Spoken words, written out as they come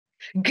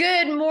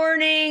Good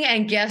morning.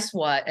 And guess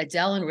what?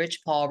 Adele and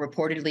Rich Paul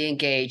reportedly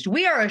engaged.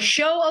 We are a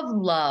show of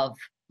love.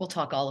 We'll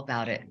talk all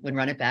about it when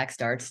Run It Back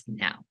starts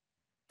now.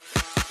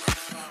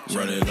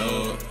 Run it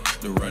up,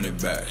 then run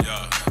it back.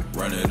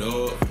 Run it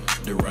up,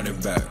 then run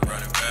it back.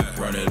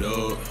 Run it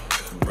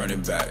up, run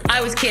it back.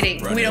 I was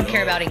kidding. We don't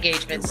care about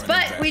engagements,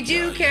 but we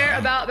do care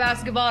about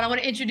basketball. And I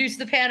want to introduce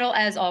the panel,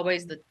 as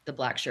always, the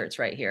black shirts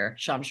right here.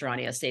 Shams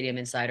Charania, Stadium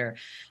Insider.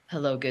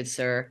 Hello, good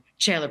sir.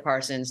 Chandler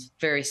Parsons,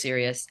 very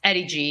serious.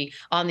 Eddie G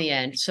on the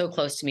end, so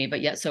close to me,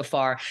 but yet so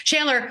far.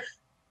 Chandler,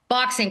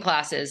 boxing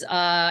classes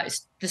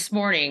this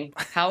morning.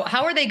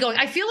 How are they going?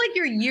 I feel like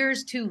you're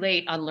years too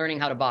late on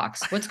learning how to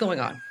box. What's going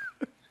on?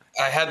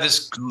 I had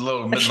this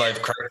little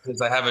midlife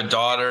crisis. I have a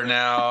daughter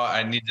now.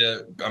 I'm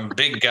a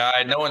big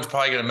guy. No one's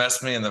probably going to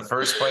mess me in the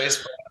first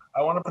place, but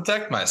I want to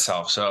protect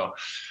myself. So,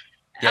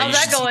 yeah, how's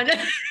that going?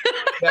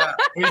 Yeah,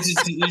 you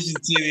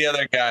should see the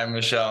other guy,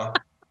 Michelle.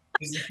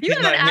 You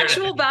have an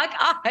actual back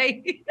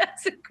eye.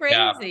 That's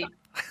crazy. Yeah.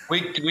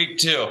 Week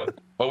 2,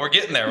 but we're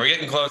getting there. We're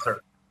getting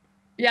closer.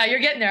 Yeah,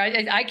 you're getting there.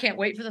 I can't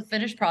wait for the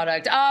finished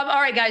product. All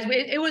right, guys,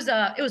 it was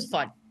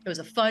fun. It was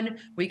a fun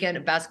weekend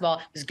of basketball.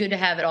 It was good to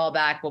have it all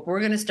back. But we're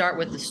going to start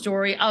with the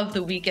story of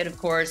the weekend, of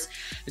course.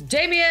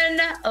 Damian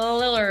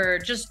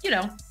Lillard, just,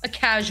 a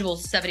casual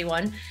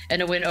 71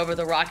 and a win over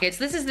the Rockets.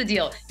 This is the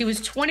deal. He was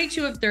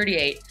 22 of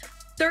 38,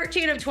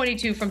 13 of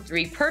 22 from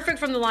three, perfect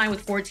from the line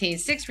with 14,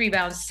 6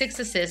 rebounds, 6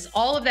 assists.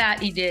 All of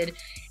that he did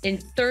in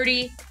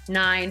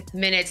 39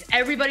 minutes.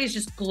 Everybody's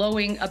just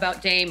glowing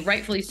about Dame,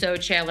 rightfully so,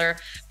 Chandler.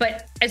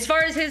 But as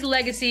far as his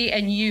legacy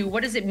and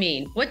what does it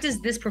mean? What does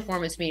this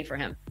performance mean for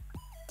him?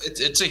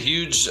 It's a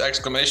huge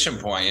exclamation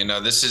point.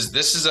 This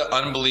is an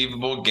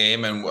unbelievable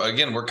game. And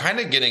again, we're kind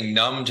of getting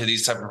numb to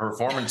these type of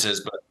performances,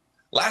 but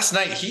last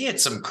night he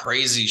hit some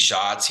crazy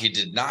shots. He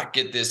did not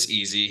get this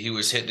easy. He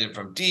was hitting it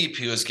from deep.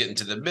 He was getting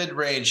to the mid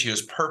range. He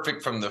was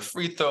perfect from the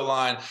free throw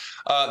line.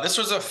 This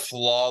was a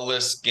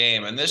flawless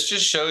game. And this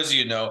just shows,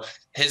 the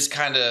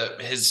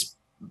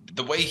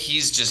way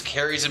he's just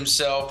carries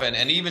himself.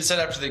 And he even said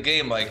after the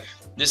game, like,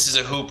 this is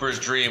a hooper's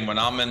dream. When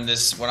I'm in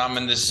this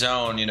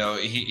zone,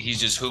 he's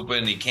just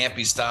hooping. He can't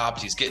be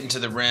stopped. He's getting to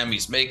the rim.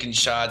 He's making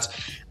shots.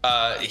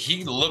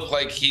 He looked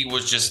like he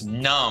was just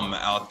numb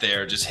out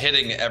there, just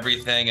hitting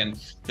everything. And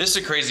this is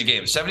a crazy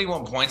game.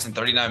 71 points in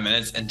 39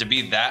 minutes. And to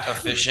be that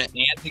efficient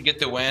and to get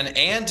the win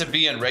and to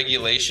be in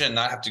regulation and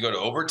not have to go to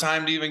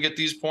overtime to even get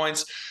these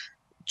points.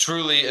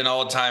 Truly an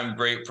all-time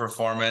great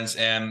performance.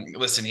 And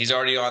listen, he's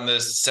already on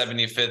this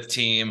 75th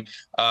team.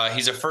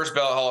 He's a first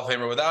ballot Hall of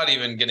Famer without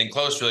even getting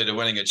close really to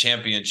winning a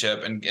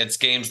championship. And it's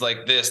games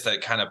like this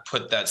that kind of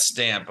put that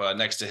stamp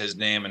next to his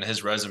name and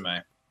his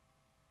resume.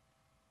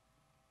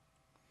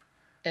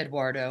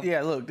 Eduardo.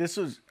 Yeah, look, this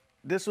was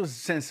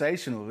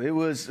sensational. It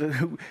was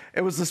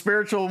a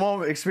spiritual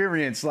moment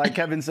experience, like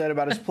Kevin said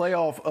about his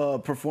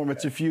playoff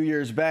performance a few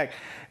years back.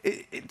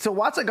 To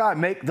watch a guy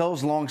make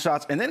those long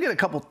shots and then get a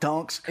couple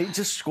dunks, he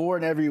just score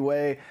in every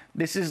way.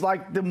 This is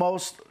the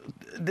most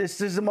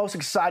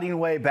exciting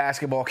way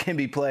basketball can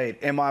be played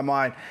in my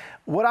mind.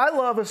 What I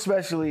love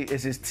especially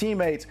is his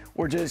teammates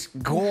were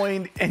just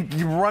going and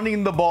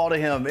running the ball to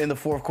him in the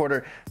fourth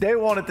quarter. They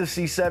wanted to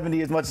see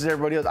 70 as much as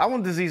everybody else. I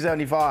wanted to see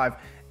 75.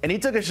 And he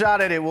took a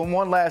shot at it with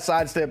one last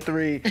sidestep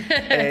three.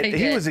 And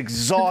he was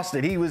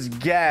exhausted. He was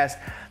gassed.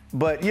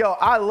 But,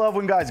 I love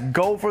when guys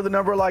go for the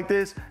number like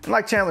this. And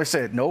like Chandler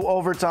said, no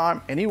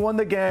overtime. And he won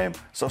the game.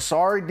 So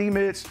sorry,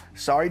 D-Mitch.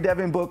 Sorry,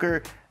 Devin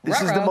Booker. This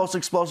is the most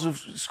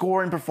explosive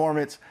scoring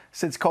performance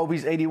since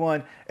Kobe's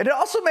 81. And it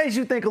also makes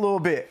you think a little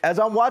bit. As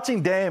I'm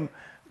watching Dame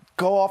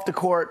go off the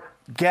court,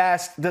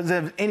 gassed,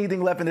 doesn't have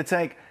anything left in the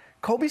tank.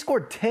 Kobe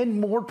scored 10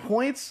 more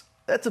points?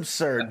 That's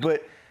absurd.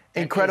 But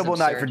incredible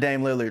night for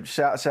Dame Lillard.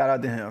 Shout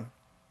out to him.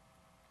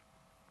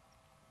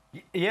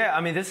 Yeah,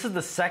 I mean, this is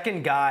the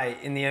second guy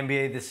in the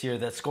NBA this year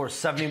that scores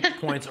 70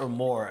 points or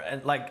more.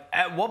 And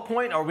at what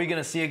point are we going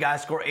to see a guy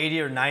score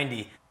 80 or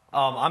 90?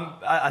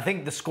 I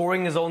think the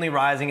scoring is only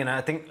rising, and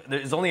I think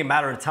it's only a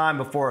matter of time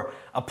before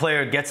a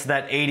player gets to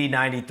that 80,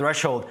 90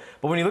 threshold.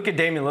 But when you look at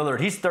Damian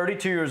Lillard, he's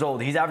 32 years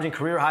old. He's averaging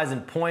career highs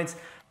in points,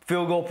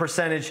 field goal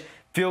percentage,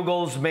 field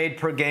goals made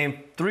per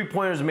game,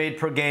 three-pointers made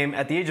per game.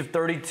 At the age of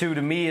 32,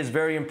 to me, is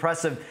very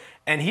impressive.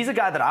 And he's a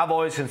guy that I've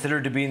always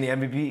considered to be in the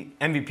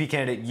MVP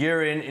candidate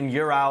year in and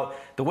year out.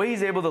 The way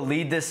he's able to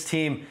lead this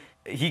team,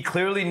 he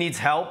clearly needs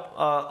help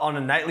on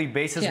a nightly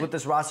basis with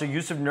this roster.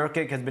 Yusuf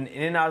Nurkic has been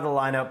in and out of the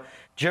lineup.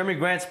 Jeremy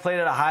Grant's played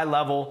at a high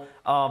level,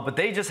 but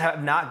they just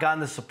have not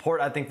gotten the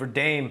support, I think, for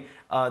Dame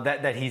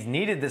that he's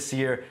needed this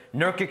year.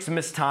 Nurkic's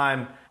missed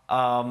time,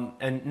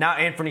 and now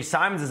Anthony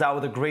Simons is out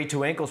with a grade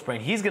 2 ankle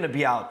sprain. He's going to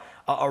be out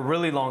a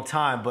really long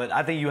time, but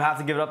I think you have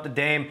to give it up to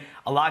Dame.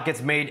 A lot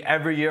gets made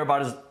every year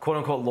about his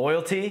quote-unquote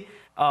loyalty,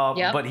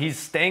 but he's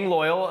staying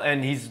loyal,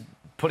 and he's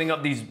putting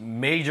up these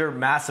major,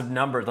 massive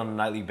numbers on a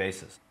nightly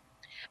basis.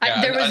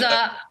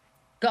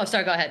 Go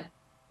ahead.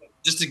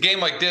 Just a game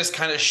like this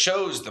kind of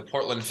shows the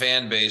Portland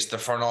fan base, the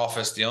front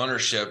office, the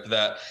ownership,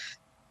 that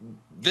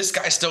this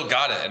guy still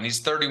got it, and he's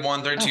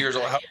 31, 32 years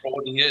old, however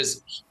old he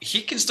is.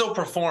 He can still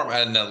perform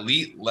at an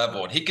elite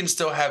level, and he can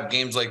still have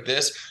games like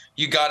this.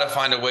 You got to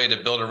find a way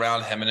to build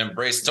around him and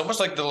embrace. It's almost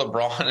like the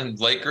LeBron and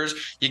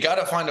Lakers. You got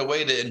to find a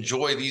way to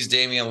enjoy these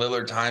Damian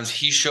Lillard times.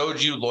 He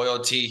showed you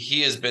loyalty.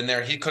 He has been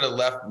there. He could have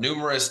left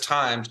numerous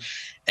times,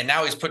 and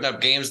now he's putting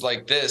up games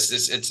like this.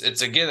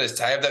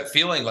 I have that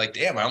feeling like,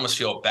 damn, I almost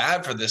feel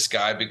bad for this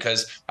guy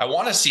because I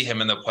want to see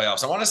him in the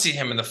playoffs. I want to see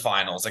him in the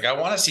finals. Like, I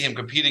want to see him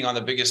competing on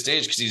the biggest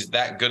stage because he's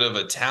that good of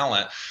a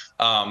talent.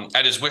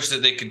 I just wish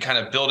that they could kind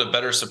of build a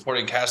better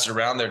supporting cast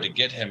around there to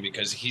get him,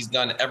 because he's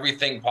done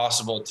everything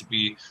possible to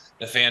be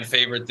the fan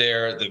favorite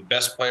there, the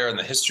best player in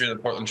the history of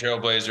the Portland Trail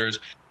Blazers.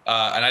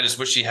 And I just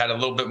wish he had a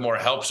little bit more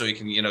help so he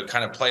can,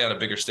 kind of play on a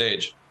bigger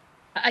stage.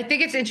 I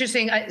think it's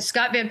interesting.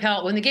 Scott Van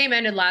Pelt, when the game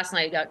ended last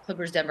night,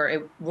 Clippers Denver,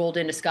 it rolled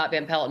into Scott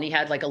Van Pelt, and he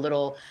had like a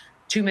little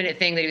 2-minute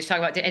thing that he was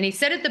talking about. And he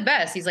said it the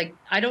best. He's like,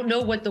 I don't know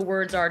what the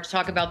words are to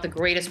talk about the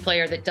greatest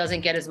player that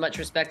doesn't get as much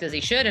respect as he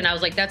should. And I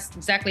was like, that's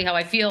exactly how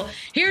I feel.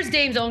 Here's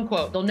Dame's own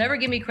quote. They'll never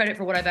give me credit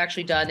for what I've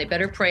actually done. They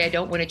better pray I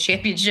don't win a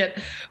championship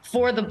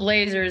for the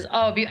Blazers.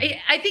 Oh,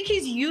 I think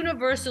he's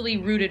universally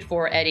rooted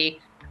for, Eddie.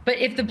 But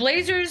if the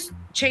Blazers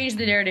change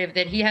the narrative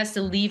that he has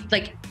to leave,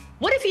 like,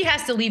 what if he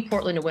has to leave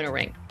Portland to win a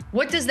ring?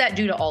 What does that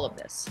do to all of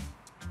this?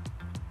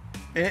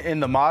 In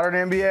the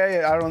modern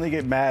NBA, I don't think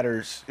it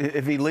matters.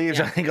 If he leaves,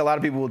 Yeah. I think a lot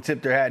of people will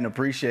tip their hat and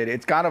appreciate it.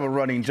 It's kind of a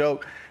running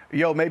joke.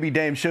 Yo, maybe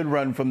Dame should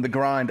run from the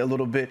grind a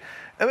little bit.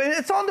 I mean,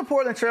 it's on the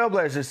Portland Trail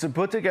Blazers to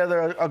put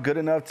together a good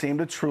enough team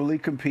to truly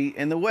compete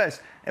in the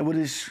West. And with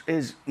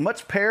as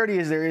much parity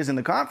as there is in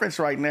the conference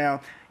right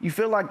now, you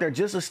feel like they're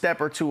just a step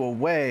or two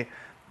away.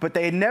 But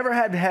they never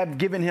had to have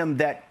given him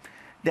that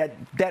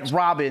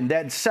Robin,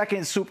 that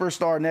second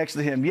superstar next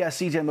to him. Yes,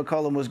 C.J.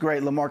 McCollum was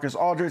great. LaMarcus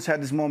Aldridge had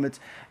his moments,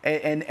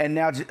 and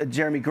now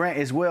Jeremy Grant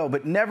as well,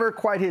 but never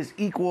quite his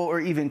equal or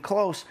even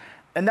close.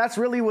 And that's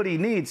really what he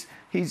needs.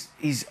 He's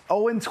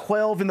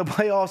 0-12 in the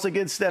playoffs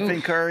against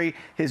Stephen Curry.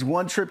 His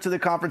one trip to the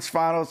conference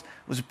finals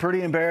was a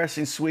pretty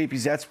embarrassing sweep.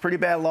 He's had some pretty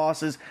bad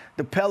losses.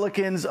 The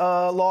Pelicans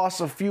lost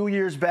a few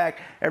years back.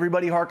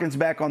 Everybody harkens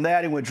back on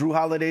that and what Drew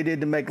Holiday did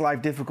to make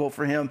life difficult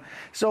for him.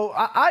 So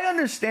I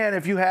understand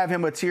if you have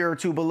him a tier or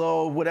two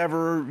below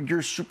whatever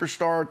your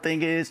superstar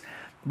thing is.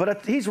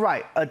 But he's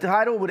right. A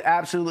title would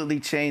absolutely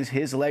change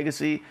his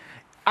legacy.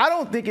 I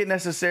don't think it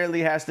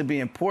necessarily has to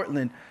be in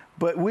Portland,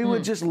 but we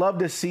would just love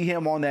to see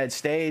him on that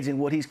stage and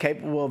what he's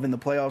capable of in the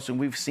playoffs, and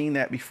we've seen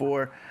that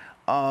before.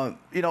 But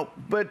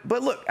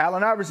look,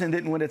 Allen Iverson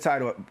didn't win a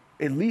title.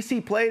 At least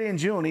he played in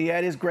June. He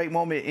had his great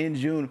moment in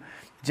June.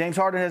 James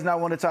Harden has not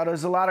won a title.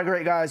 There's a lot of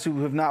great guys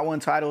who have not won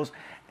titles,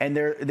 and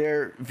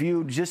they're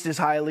viewed just as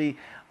highly.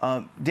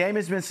 Dame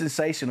has been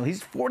sensational.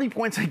 He's 40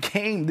 points a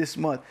game this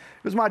month.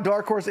 It was my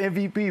dark horse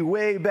MVP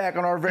way back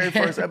on our very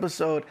first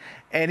episode,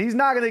 and he's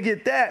not going to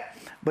get that,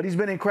 but he's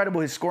been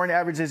incredible. His scoring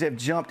averages have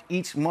jumped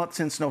each month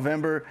since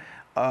November.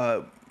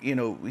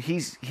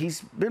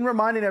 He's been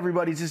reminding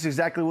everybody just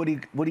exactly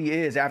what he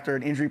is after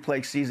an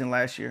injury-plagued season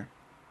last year.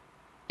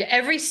 Yeah,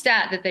 every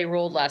stat that they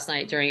rolled last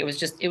night during it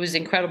was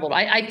incredible.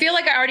 I feel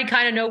like I already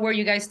kind of know where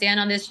you guys stand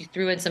on this. You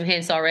threw in some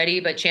hints already,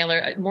 but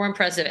Chandler, more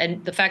impressive.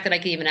 And the fact that I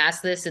can even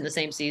ask this in the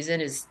same season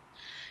is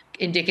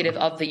indicative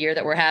of the year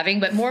that we're having.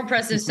 But more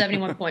impressive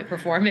 71-point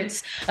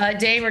performance.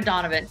 Dame or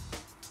Donovan?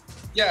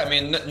 Yeah, I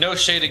mean, no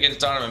shade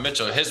against Donovan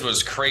Mitchell. His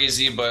was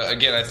crazy, but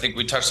again, I think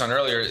we touched on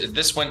earlier,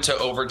 this went to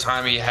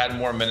overtime. He had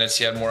more minutes.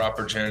 He had more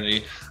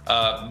opportunity.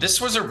 This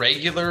was a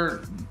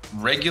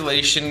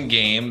regulation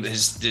game.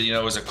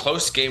 It was a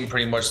close game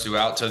pretty much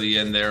throughout to the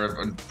end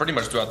there, pretty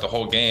much throughout the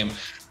whole game.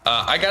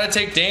 I got to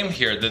take Dame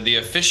here. The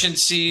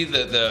efficiency,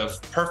 the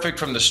perfect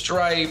from the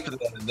stripe,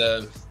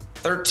 the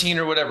 13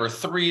 or whatever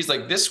threes.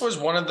 Like, this was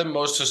one of the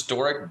most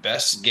historic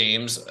best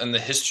games in the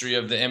history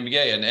of the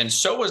NBA. And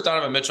so was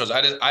Donovan Mitchell's.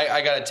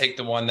 I got to take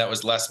the one that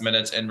was less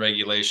minutes in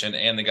regulation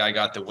and the guy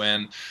got the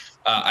win.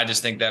 I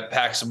just think that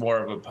packs more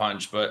of a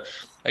punch. But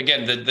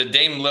again, the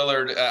Dame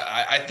Lillard,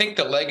 I think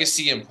the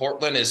legacy in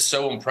Portland is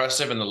so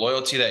impressive and the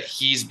loyalty that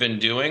he's been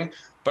doing.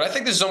 But I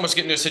think this is almost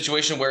getting to a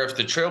situation where if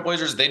the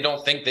Trailblazers, they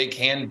don't think they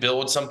can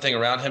build something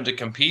around him to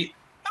compete,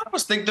 I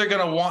almost think they're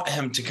going to want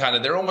him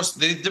to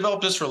they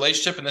developed this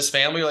relationship and this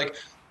family, like,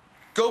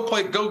 go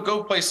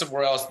play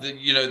somewhere else,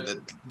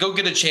 go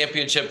get a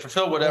championship,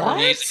 fulfill whatever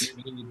needs.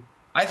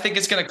 I think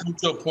it's going to come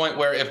to a point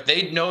where if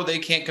they know they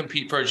can't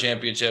compete for a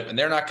championship and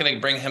they're not going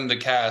to bring him the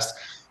cast,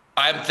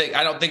 I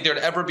don't think there'd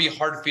ever be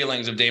hard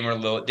feelings of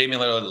Damian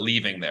Lillard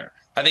leaving there.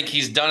 I think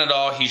he's done it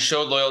all. He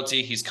showed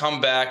loyalty. He's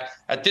come back.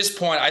 At this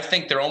point, I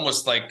think they're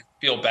almost like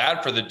feel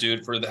bad for the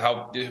dude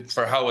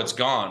for how it's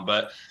gone.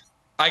 But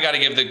I got to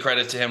give the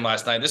credit to him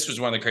last night. This was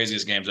one of the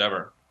craziest games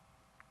ever.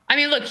 I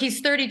mean, look,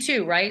 he's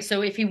 32, right?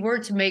 So if he were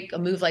to make a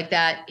move like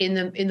that in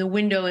the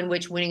window in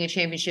which winning a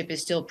championship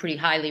is still pretty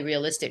highly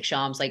realistic,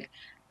 Shams, like,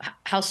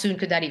 how soon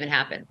could that even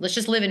happen? Let's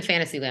just live in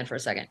fantasy land for a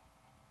second.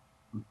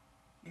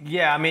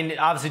 Yeah, I mean,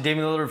 obviously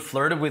Damian Lillard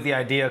flirted with the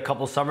idea a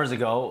couple summers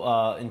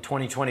ago in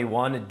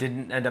 2021. It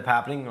didn't end up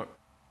happening.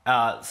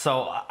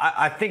 So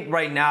I think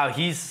right now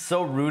he's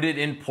so rooted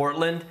in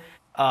Portland.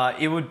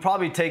 It would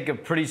probably take a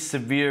pretty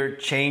severe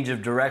change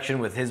of direction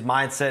with his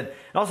mindset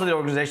and also the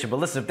organization. But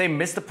listen, if they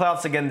miss the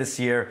playoffs again this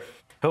year,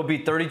 he'll be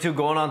 32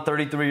 going on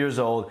 33 years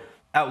old.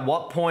 At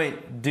what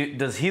point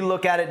does he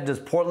look at it? Does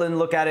Portland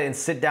look at it and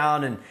sit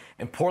down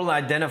and Portland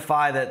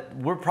identify that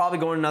we're probably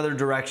going another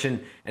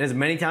direction? And as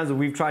many times as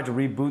we've tried to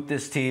reboot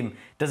this team,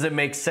 does it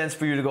make sense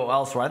for you to go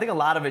elsewhere? I think a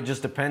lot of it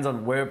just depends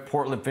on where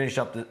Portland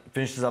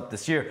finishes up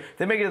this year. If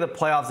they make it to the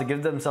playoffs and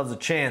give themselves a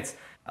chance,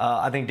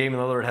 I think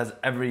Damian Lillard has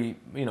every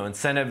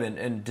incentive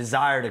and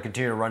desire to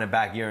continue to run it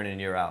back year in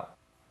and year out.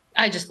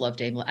 I just love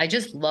Dame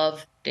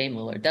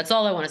Lillard. That's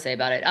all I want to say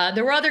about it.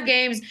 There were other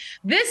games.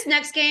 This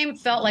next game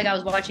felt like I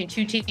was watching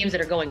two teams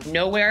that are going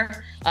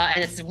nowhere,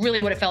 and it's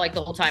really what it felt like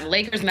the whole time.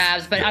 Lakers,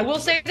 Mavs. But I will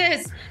say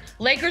this.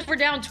 Lakers were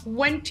down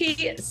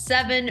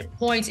 27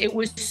 points. It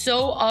was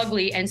so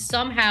ugly, and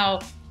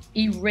somehow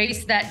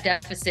erased that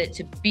deficit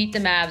to beat the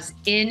Mavs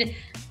in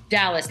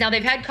Dallas. Now,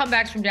 they've had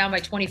comebacks from down by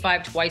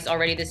 25 twice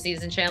already this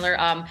season, Chandler.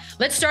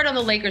 Let's start on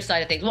the Lakers side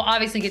of things. We'll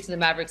obviously get to the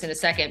Mavericks in a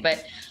second,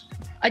 but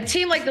a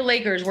team like the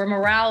Lakers where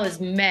morale is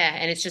meh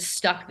and it's just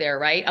stuck there,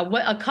 right?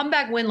 A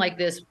comeback win like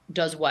this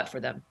does what for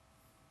them?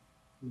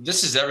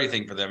 This is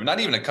everything for them.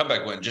 Not even a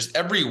comeback win. Just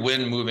every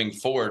win moving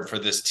forward for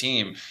this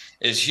team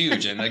is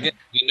huge. And again,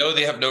 we know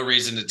they have no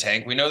reason to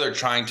tank. We know they're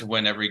trying to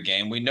win every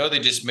game. We know they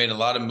just made a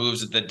lot of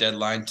moves at the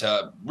deadline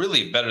to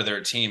really better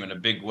their team in a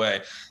big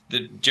way.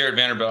 Jared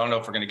Vanderbilt, I don't know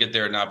if we're going to get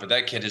there or not, but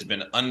that kid has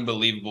been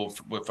unbelievable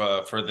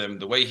for them.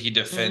 The way he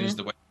defends,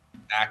 the way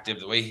he's active,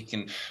 the way he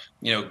can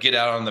get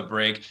out on the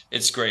break.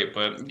 It's great.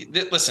 But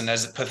listen,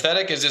 as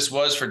pathetic as this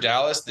was for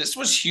Dallas, this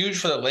was huge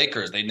for the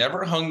Lakers. They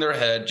never hung their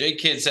head. Jay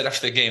Kidd said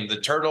after the game, the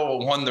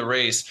turtle won the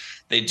race.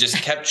 They just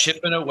kept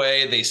chipping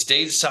away. They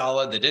stayed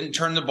solid. They didn't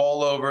turn the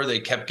ball over. They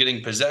kept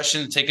getting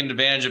possession, taking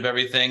advantage of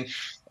everything.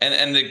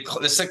 And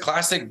this is a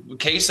classic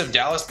case of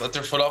Dallas let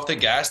their foot off the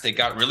gas. They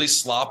got really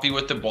sloppy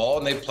with the ball,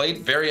 and they played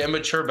very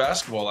immature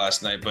basketball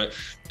last night. But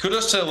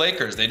kudos to the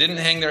Lakers. They didn't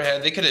hang their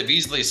head. They could have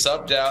easily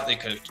subbed out. They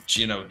could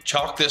have,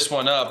 chalked this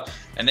one up,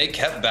 and they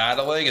kept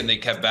battling, and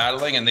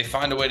they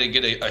find a way to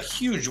get a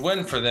huge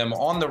win for them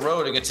on the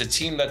road against a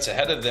team that's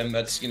ahead of them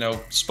that's,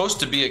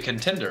 supposed to be a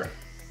contender.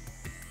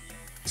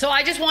 So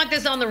I just want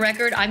this on the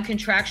record. I'm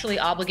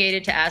contractually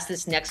obligated to ask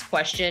this next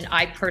question.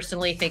 I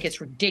personally think it's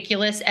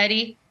ridiculous,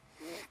 Eddie.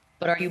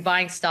 But are you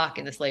buying stock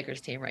in this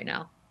Lakers team right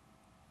now?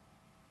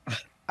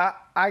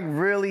 I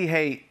really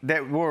hate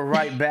that we're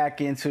right back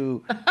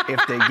into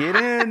if they get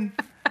in,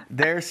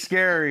 they're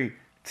scary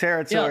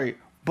territory. Yeah.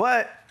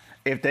 But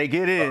if they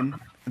get in,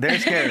 they're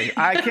scary.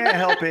 I can't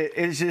help it.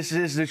 It's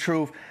just the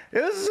truth.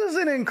 This is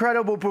an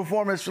incredible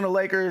performance from the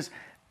Lakers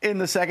in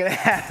the second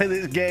half of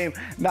this game,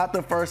 not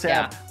the first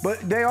half. But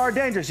they are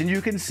dangerous, and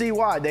you can see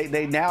why.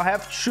 They now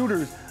have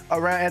shooters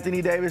around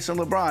Anthony Davis and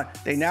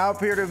LeBron. They now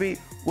appear to be,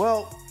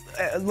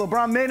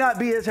 LeBron may not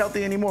be as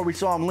healthy anymore. We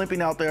saw him limping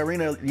out the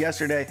arena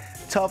yesterday.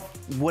 Tough,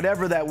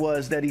 whatever that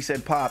was that he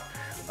said popped.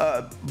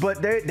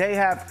 But they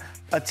have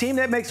a team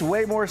that makes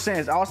way more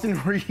sense. Austin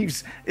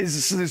Reeves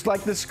is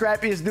like the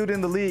scrappiest dude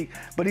in the league,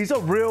 but he's a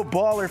real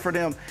baller for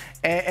them.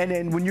 And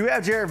then when you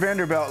have Jared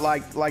Vanderbilt,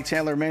 like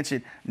Chandler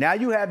mentioned, now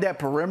you have that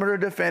perimeter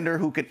defender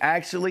who can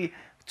actually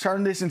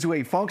turn this into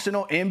a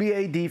functional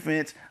NBA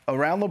defense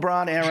around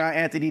LeBron and around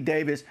Anthony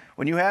Davis.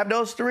 When you have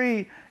those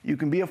three, you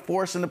can be a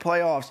force in the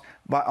playoffs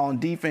on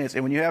defense.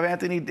 And when you have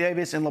Anthony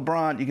Davis and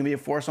LeBron, you can be a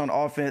force on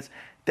offense.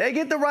 They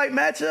get the right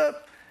matchup.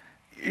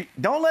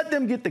 Don't let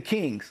them get the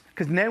Kings,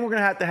 because then we're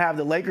going to have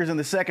the Lakers in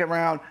the second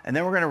round, and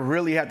then we're going to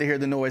really have to hear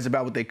the noise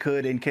about what they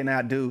could and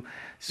cannot do.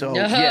 So,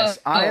 yes,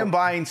 I am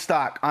buying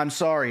stock. I'm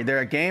sorry. They're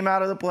a game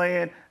out of the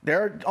play-in.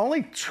 They're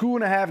only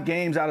 2.5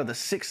 games out of the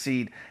 6th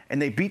seed,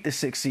 and they beat the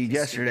 6th seed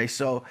yesterday.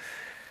 So,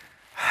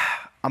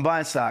 I'm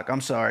buying stock.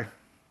 I'm sorry.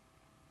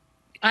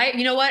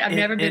 You know what? I've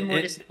never been more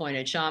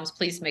disappointed. Shams,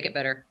 please make it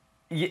better.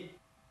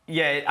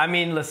 Yeah, I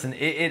mean, listen,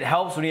 it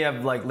helps when you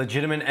have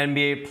legitimate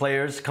NBA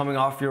players coming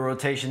off your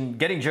rotation.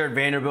 Getting Jared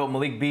Vanderbilt,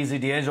 Malik Beasley,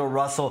 D'Angelo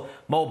Russell,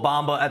 Mo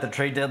Bamba at the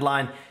trade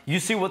deadline. You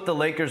see what the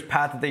Lakers'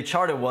 path that they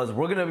charted was.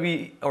 We're going to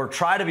be, or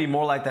try to be,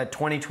 more like that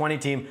 2020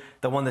 team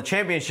that won the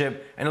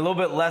championship, and a little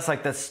bit less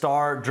like that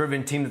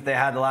star-driven team that they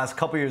had the last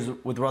couple years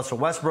with Russell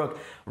Westbrook.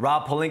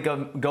 Rob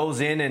Pelinka goes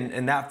in,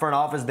 and that front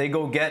office, they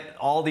go get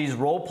all these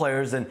role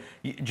players. And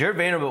Jared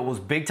Vanderbilt was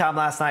big time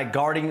last night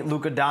guarding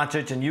Luka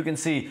Doncic, and you can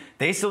see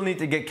they still need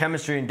to get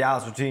chemistry in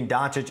Dallas between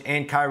Doncic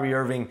and Kyrie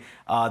Irving.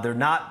 They're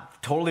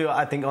not totally,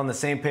 I think, on the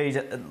same page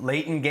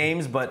late in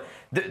games, but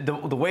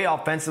the way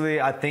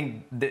offensively, I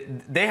think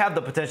they have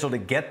the potential to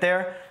get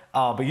there.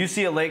 But you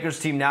see a Lakers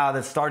team now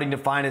that's starting to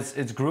find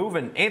its groove.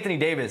 And Anthony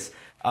Davis,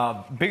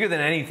 bigger than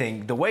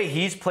anything, the way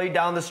he's played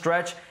down the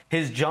stretch,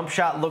 his jump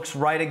shot looks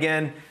right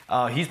again.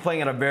 He's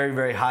playing at a very,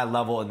 very high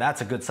level, and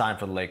that's a good sign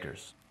for the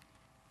Lakers.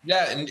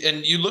 Yeah,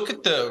 and you look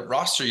at the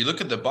roster, you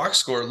look at the box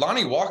score.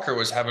 Lonnie Walker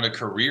was having a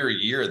career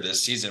year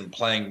this season,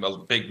 playing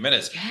big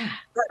minutes. Yeah.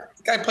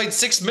 The guy played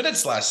 6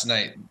 minutes last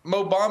night.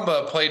 Mo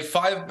Bamba played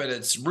 5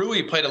 minutes.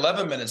 Rui played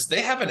 11 minutes.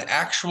 They have an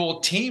actual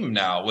team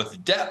now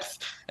with depth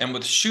and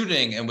with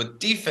shooting and with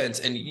defense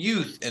and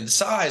youth and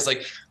size.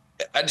 Like,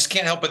 I just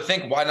can't help but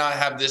think, why not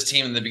have this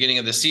team in the beginning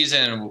of the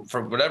season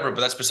for whatever?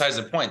 But that's besides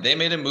the point. They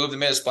made a move, they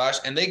made a splash,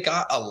 and they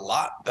got a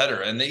lot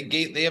better. And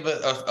they have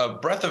a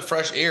breath of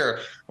fresh air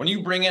when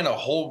you bring in a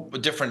whole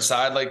different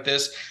side like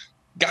this.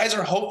 Guys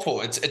are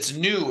hopeful. It's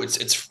new.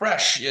 It's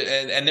fresh,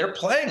 and they're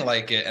playing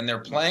like it. And they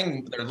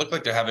look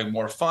like they're having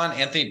more fun.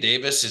 Anthony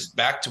Davis is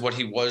back to what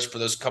he was for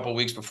those couple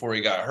weeks before he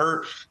got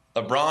hurt.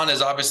 LeBron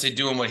is obviously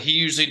doing what he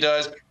usually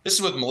does. This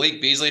is with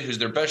Malik Beasley, who's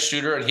their best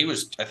shooter, and he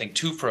was, I think,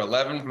 2 for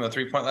 11 from the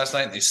three-point last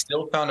night. They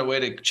still found a way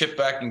to chip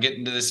back and get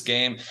into this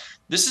game.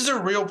 This is a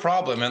real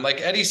problem. And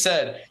like Eddie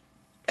said,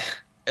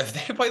 if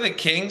they play the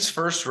Kings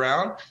first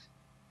round,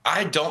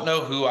 I don't know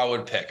who I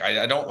would pick.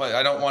 I don't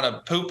want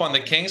to poop on the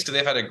Kings because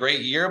they've had a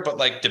great year, but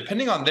like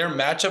depending on their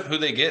matchup, who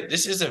they get,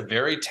 this is a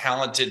very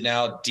talented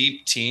now,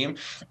 deep team.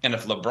 And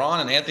if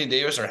LeBron and Anthony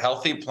Davis are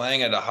healthy,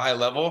 playing at a high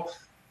level,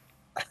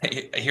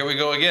 here we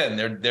go again.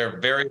 They're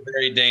very,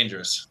 very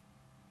dangerers.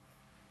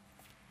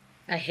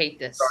 I hate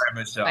this. Sorry,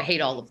 Michelle. I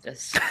hate all of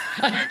this.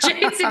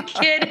 Jason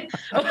Kidd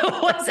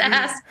was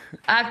asked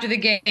after the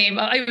game.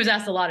 He was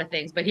asked a lot of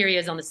things, but here he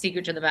is on the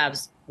secret to the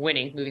Mavs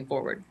winning moving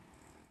forward.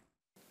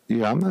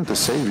 Yeah, I'm not the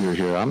savior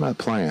here. I'm not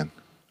playing.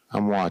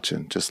 I'm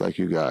watching, just like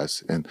you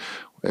guys. And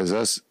as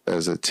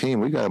a team,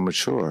 we got to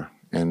mature.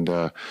 And,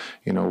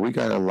 we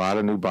got a lot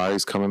of new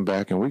bodies coming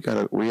back, and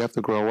we have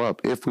to grow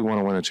up if we want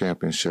to win a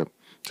championship.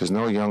 There's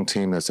no young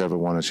team that's ever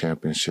won a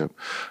championship,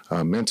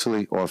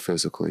 mentally or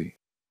physically.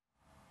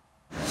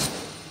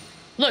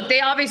 Look,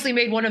 they obviously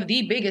made one of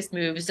the biggest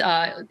moves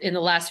in the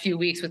last few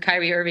weeks with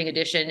Kyrie Irving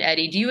addition.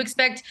 Eddie, do you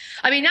expect,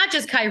 not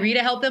just Kyrie to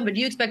help them, but do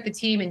you expect the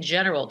team in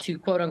general to,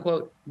 quote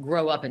unquote,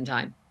 grow up in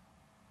time?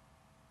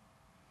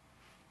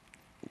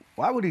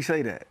 Why would he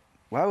say that?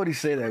 Why would he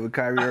say that with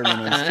Kyrie Irving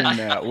on his team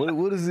now?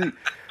 What is he?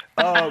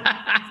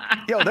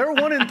 They're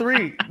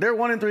 1-3. They're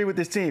 1-3 with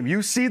this team.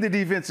 You see the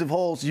defensive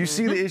holes. You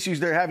see the issues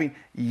they're having.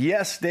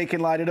 Yes, they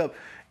can light it up,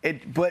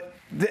 but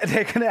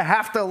they're going to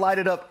have to light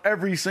it up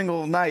every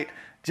single night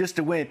just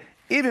to win.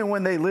 Even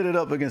when they lit it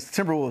up against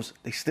the Timberwolves,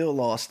 they still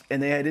lost,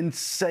 and they had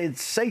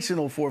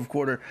sensational fourth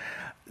quarter.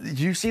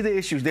 You see the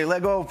issues. They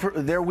let go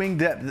of their wing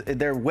depth.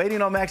 They're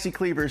waiting on Maxi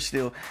Kleber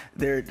still.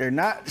 They're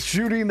not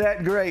shooting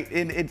that great,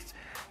 and it's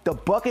the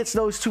buckets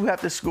those two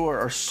have to score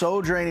are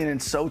so draining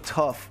and so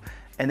tough.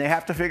 And they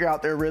have to figure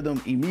out their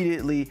rhythm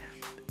immediately.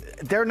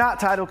 They're not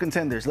title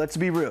contenders. Let's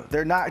be real.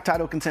 They're not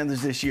title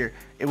contenders this year.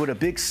 It was a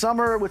big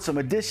summer with some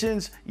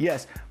additions,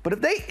 yes. But if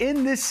they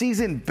end this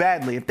season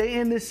badly, if they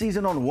end this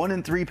season on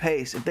 1-3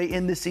 pace, if they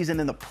end this season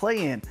in the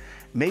play-in,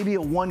 maybe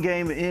a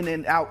one-game in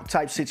and out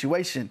type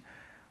situation,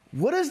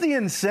 what is the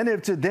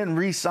incentive to then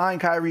re-sign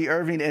Kyrie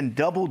Irving and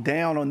double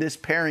down on this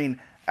pairing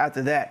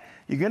after that?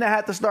 You're going to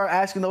have to start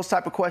asking those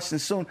type of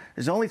questions soon.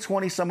 There's only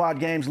 20-some-odd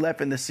games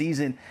left in the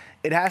season.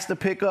 It has to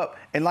pick up.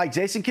 And like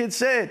Jason Kidd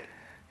said,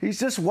 he's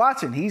just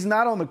watching. He's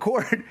not on the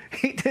court.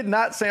 He did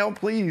not sound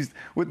pleased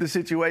with the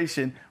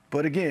situation.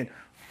 But again,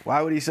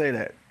 why would he say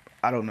that?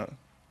 I don't know.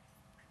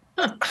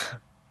 I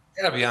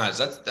gotta be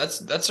honest,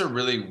 that's a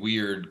really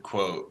weird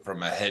quote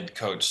from a head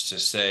coach to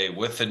say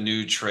with a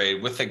new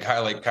trade, with a guy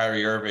like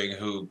Kyrie Irving,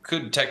 who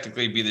could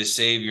technically be the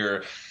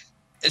savior.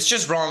 It's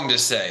just wrong to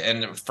say,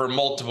 and for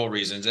multiple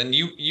reasons. And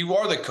you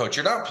are the coach.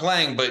 You're not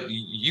playing, but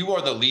you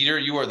are the leader.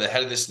 You are the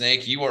head of the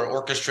snake. You are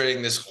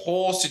orchestrating this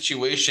whole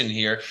situation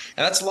here,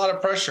 and that's a lot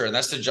of pressure, and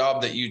that's the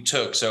job that you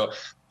took. So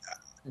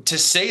to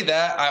say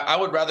that, I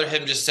would rather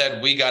him just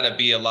said, we got to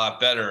be a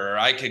lot better, or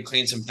I could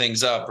clean some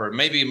things up, or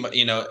maybe,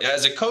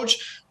 as a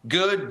coach,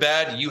 good,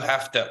 bad, you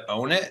have to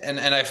own it.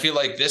 And I feel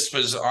like this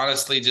was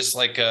honestly just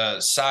like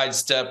a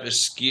sidestep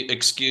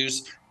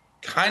excuse.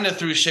 Kind of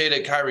threw shade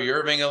at Kyrie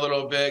Irving a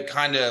little bit,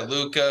 kind of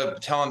Luka,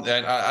 telling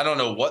that I don't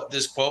know what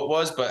this quote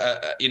was,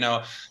 but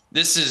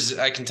this is,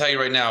 I can tell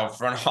you right now,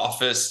 front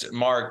office,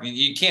 Mark,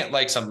 you can't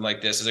like something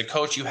like this. As a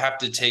coach, you have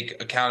to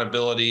take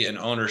accountability and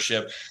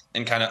ownership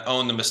and kind of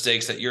own the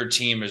mistakes that your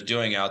team is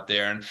doing out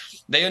there. And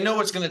they know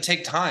it's going to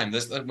take time.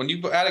 When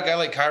you add a guy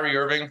like Kyrie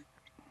Irving,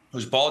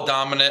 who's ball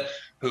dominant,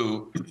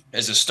 who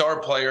is a star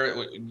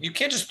player, you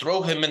can't just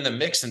throw him in the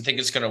mix and think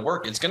it's going to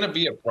work. It's going to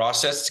be a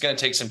process. It's going to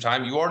take some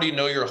time. You already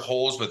know your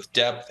holes with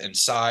depth and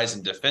size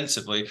and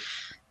defensively,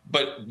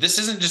 but this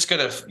isn't just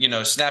going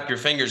to, snap your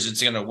fingers.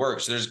 It's going to work.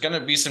 So there's going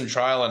to be some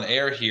trial and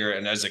error here.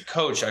 And as a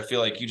coach, I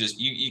feel like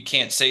you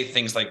can't say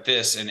things like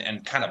this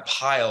and kind of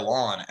pile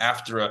on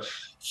after a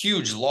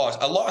huge loss.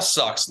 A loss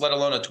sucks, let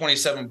alone a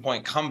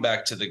 27-point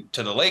comeback to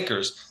the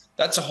Lakers.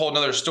 That's a whole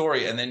nother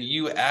story. And then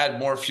you add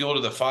more fuel to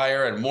the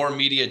fire and more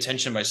media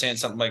attention by saying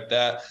something like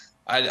that.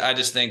 I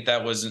just think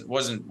that wasn't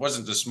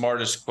the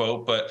smartest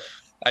quote, but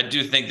I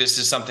do think this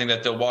is something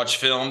that they'll watch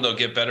film, they'll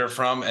get better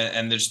from.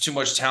 And there's too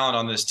much talent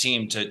on this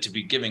team to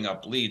be giving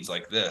up leads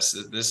like this.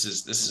 This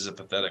is a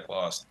pathetic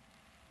loss.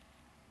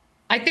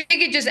 I think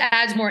it just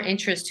adds more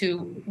interest to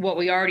what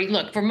we already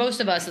look. For most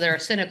of us that are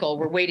cynical,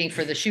 we're waiting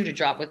for the shoe to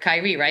drop with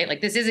Kyrie, right?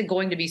 Like this isn't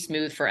going to be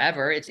smooth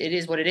forever. It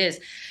is what it is.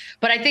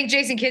 But I think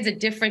Jason Kidd's a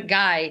different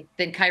guy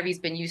than Kyrie's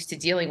been used to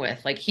dealing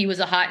with. Like he was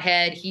a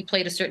hothead. He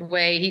played a certain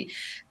way.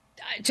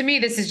 To me,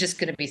 this is just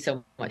going to be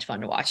so much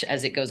fun to watch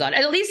as it goes on.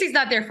 And at least he's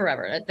not there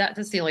forever.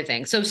 That's the only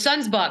thing. So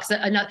Suns Bucks,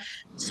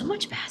 so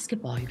much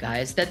basketball, you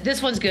guys. That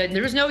this one's good.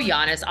 There was no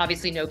Giannis,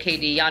 obviously no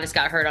KD. Giannis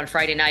got hurt on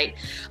Friday night.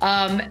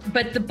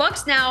 But the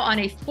Bucks now on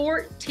a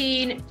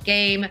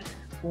 14-game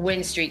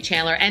win streak,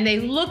 Chandler, and they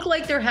look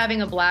like they're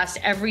having a blast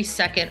every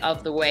second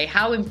of the way.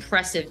 How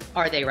impressive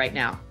are they right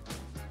now?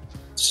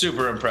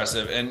 Super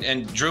impressive.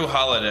 And Jrue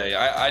Holiday,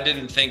 I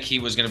didn't think he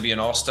was going to be an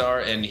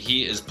all-star, and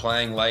he is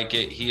playing like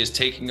it. He is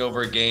taking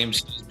over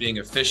games. He's being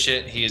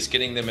efficient. He is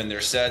getting them in their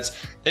sets.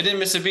 They didn't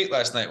miss a beat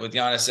last night with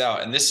Giannis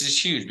out, and this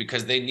is huge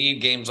because they need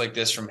games like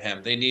this from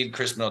him. They need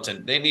Chris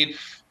Middleton. They need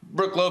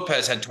Brook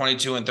Lopez had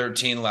 22 and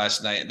 13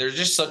 last night. They're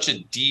just such a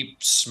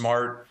deep,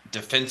 smart,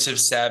 defensive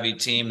savvy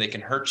team. They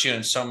can hurt you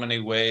in so many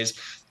ways.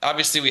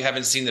 Obviously, we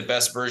haven't seen the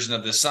best version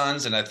of the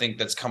Suns, and I think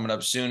that's coming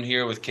up soon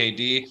here with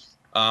KD.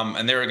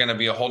 And they're going to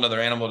be a whole nother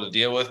animal to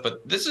deal with.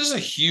 But this is a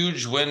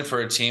huge win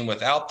for a team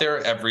without their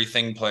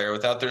everything player,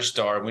 without their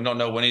star. We don't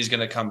know when he's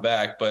going to come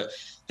back, but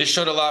this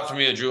showed a lot for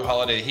me with Jrue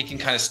Holiday. He can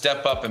kind of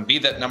step up and be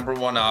that number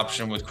one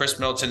option with Chris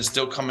Middleton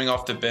still coming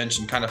off the bench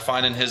and kind of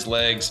finding his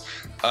legs.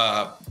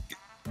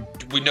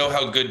 We know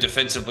how good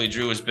defensively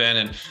Jrue has been.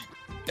 And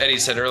Eddie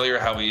said earlier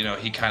how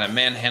he kind of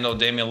manhandled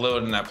Damian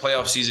Lillard in that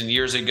playoff season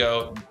years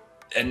ago.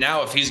 And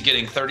now if he's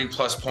getting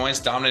 30-plus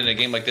points, dominating a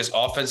game like this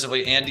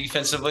offensively and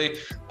defensively,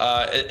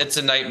 it's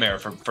a nightmare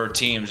for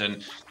teams.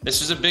 And this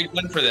is a big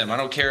win for them. I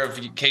don't care if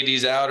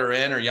KD's out or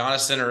in or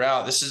Giannis in or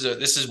out. This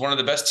is one of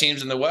the best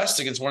teams in the West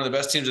against one of the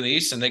best teams in the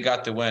East, and they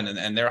got the win.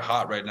 And they're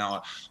hot right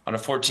now on a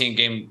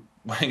 14-game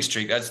winning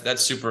streak.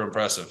 That's super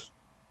impressive.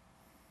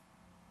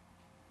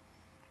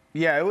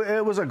 Yeah,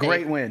 it was a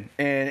great win,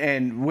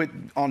 and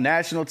on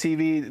national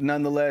TV,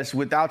 nonetheless,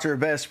 without your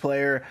best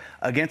player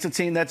against a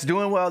team that's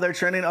doing well, they're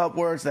trending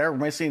upwards. They're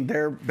missing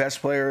their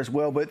best player as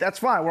well, but that's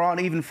fine. We're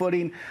on even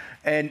footing,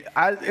 and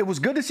it was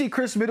good to see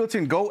Chris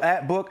Middleton go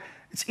at Book.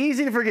 It's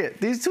easy to forget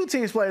these two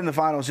teams played in the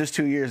finals just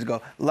 2 years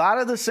ago. A lot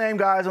of the same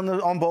guys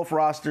on both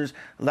rosters.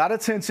 A lot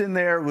of tension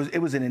there. It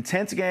was an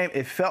intense game.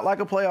 It felt like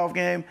a playoff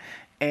game,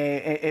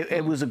 and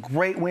it was a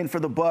great win for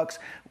the Bucks.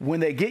 When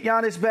they get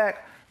Giannis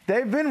back,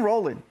 they've been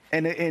rolling,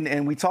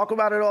 and we talk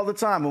about it all the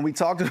time when we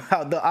talked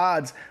about the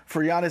odds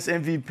for Giannis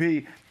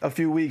MVP a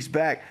few weeks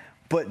back.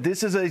 But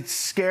this is a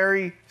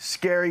scary,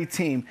 scary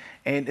team,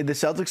 and the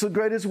Celtics look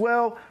great as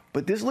well.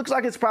 But this looks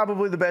like it's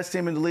probably the best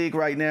team in the league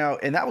right now,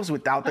 and that was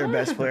without their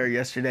best player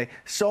yesterday.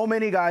 So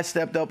many guys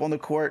stepped up on the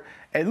court,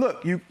 and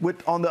look,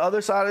 on the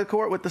other side of the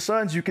court with the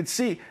Suns, you could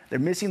see they're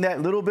missing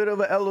that little bit of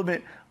an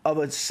element of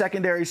a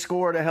secondary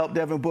scorer to help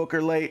Devin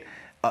Booker late.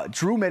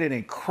 Jrue made an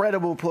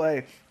incredible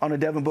play on a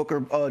Devin Booker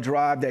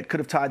drive that could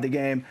have tied the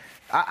game.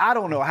 I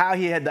don't know how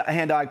he had the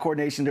hand-eye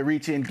coordination to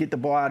reach in, get the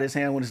ball out of his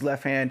hand with his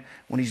left hand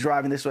when he's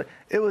driving this way.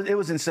 It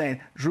was insane.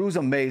 Drew's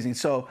amazing.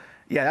 So,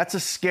 yeah, that's a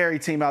scary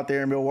team out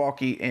there in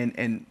Milwaukee,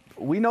 and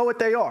we know what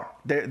they are.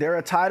 They're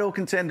a title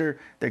contender.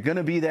 They're going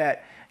to be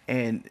that,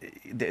 and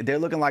they're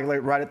looking like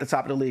right at the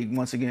top of the league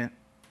once again.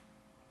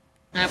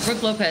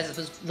 Brook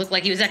Lopez looked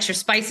like he was extra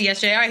spicy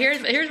yesterday. All right,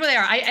 here's where they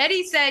are.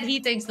 Eddie said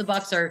he thinks the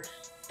Bucks are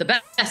the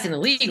best in the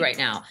league right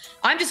now.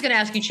 I'm just going to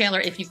ask you,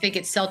 Chandler, if you think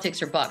it's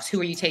Celtics or Bucks. Who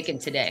are you taking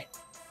today?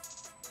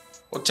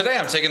 Well, today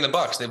I'm taking the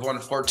Bucks. They've won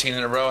 14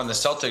 in a row, and the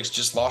Celtics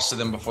just lost to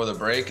them before the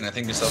break, and I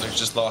think the Celtics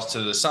just lost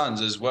to the Suns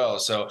as well.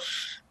 So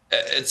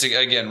it's,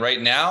 again,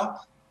 right now,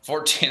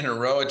 14 in a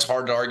row, it's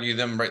hard to argue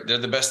them. They're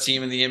the best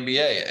team in the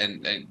NBA,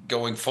 and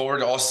going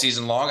forward all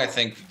season long, I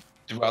think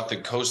throughout the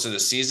coast of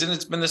the season,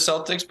 it's been the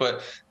Celtics,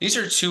 but these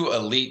are two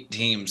elite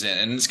teams,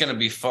 and it's going to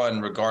be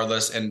fun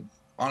regardless. And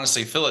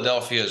honestly,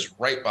 Philadelphia is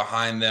right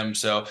behind them.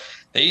 So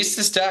the East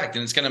is stacked,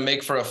 and it's going to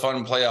make for a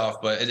fun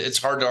playoff. But it's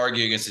hard to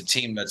argue against a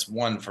team that's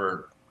won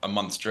for a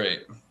month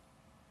straight.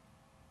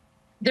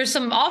 There's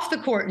some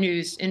off-the-court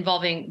news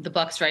involving the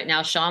Bucks right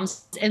now.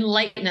 Shams,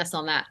 enlighten us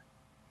on that.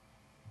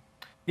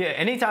 Yeah,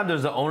 anytime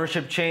there's an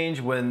ownership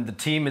change when the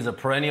team is a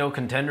perennial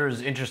contender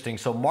is interesting.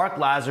 So Mark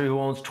Lazary, who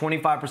owns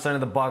 25%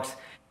 of the Bucks,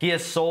 he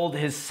has sold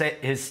his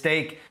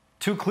stake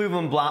to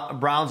Cleveland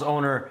Browns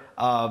owner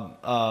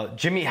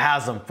Jimmy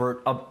Haslam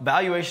for a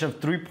valuation of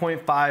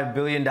 $3.5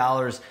 billion.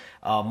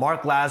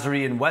 Mark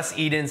Lazary and Wes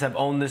Edens have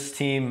owned this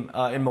team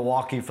in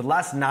Milwaukee for the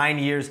last 9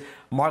 years.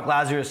 Mark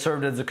Lazary has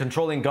served as the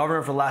controlling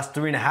governor for the last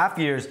 3.5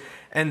 years.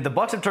 And the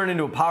Bucks have turned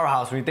into a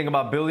powerhouse when you think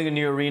about building a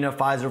new arena,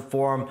 Pfizer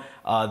Forum,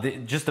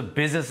 just the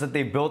business that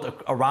they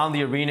built around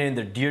the arena in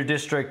their Deer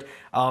District.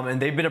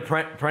 And they've been a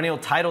perennial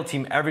title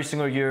team every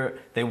single year.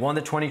 They won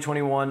the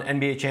 2021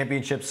 NBA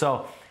championship.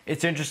 So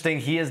it's interesting.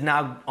 He is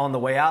now on the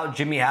way out.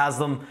 Jimmy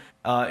Haslam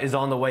is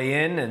on the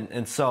way in,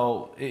 and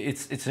so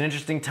it's an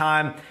interesting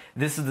time.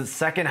 This is the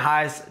second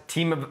highest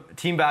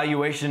team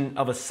valuation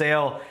of a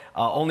sale,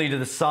 only to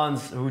the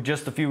Suns, who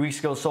just a few weeks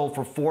ago sold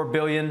for $4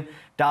 billion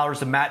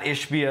to Matt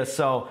Ishbia.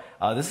 So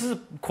this is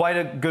quite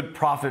a good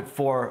profit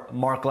for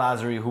Mark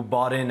Lazary, who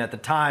bought in at the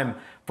time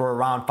for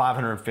around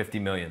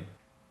 $550 million.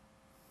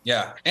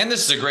 Yeah, and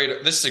this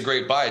is a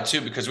great buy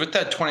too, because with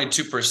that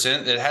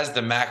 22%, it has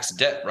the max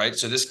debt, right?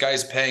 So this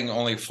guy's paying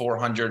only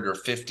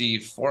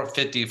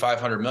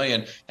 500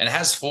 million, and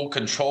has full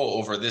control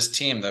over this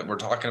team that we're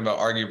talking about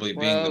arguably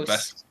being the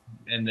best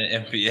in the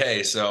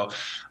NBA. So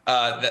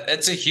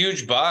it's a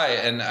huge buy,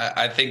 and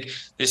I think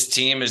this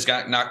team is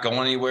not going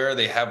anywhere.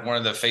 They have one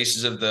of the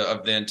faces of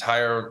the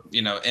entire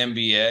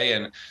NBA,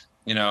 and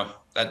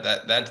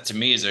that to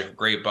me is a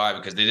great buy,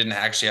 because they didn't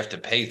actually have to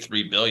pay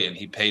 $3 billion.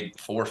 He paid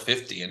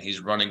 $450, and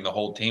he's running the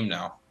whole team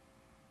now.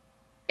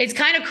 It's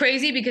kind of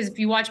crazy, because if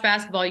you watch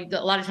basketball,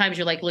 a lot of times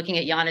you're like looking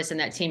at Giannis and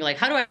that team. You're like,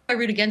 how do I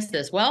root against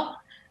this? Well,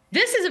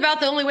 this is about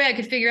the only way I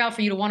could figure out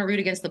for you to want to root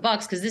against the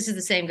Bucks, because this is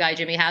the same guy,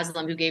 Jimmy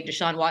Haslam, who gave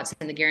Deshaun Watson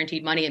the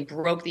guaranteed money and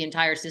broke the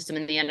entire system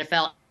in the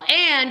NFL.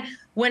 And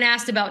when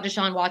asked about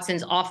Deshaun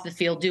Watson's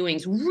off-the-field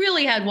doings,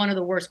 really had one of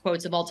the worst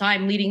quotes of all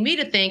time, leading me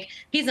to think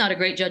he's not a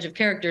great judge of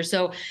character.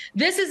 So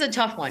this is a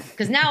tough one,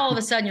 because now all of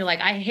a sudden you're like,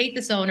 I hate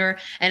this owner,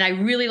 and I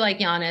really like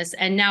Giannis,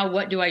 and now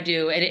what do I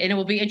do? And it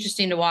will be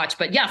interesting to watch.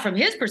 But yeah, from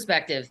his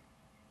perspective,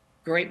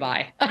 great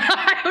buy.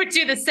 I would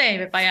do the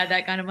same if I had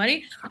that kind of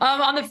money.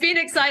 On the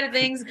Phoenix side of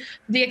things,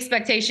 the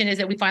expectation is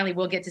that we finally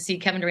will get to see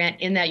Kevin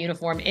Durant in that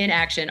uniform in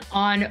action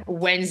on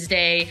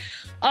Wednesday.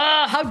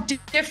 How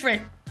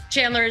different,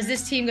 Chandler, is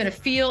this team going to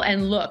feel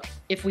and look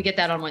if we get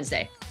that on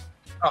Wednesday?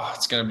 Oh,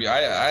 it's going to be,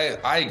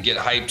 I get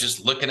hyped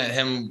just looking at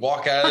him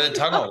walk out of the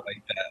tunnel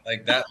like that.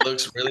 Like, that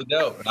looks really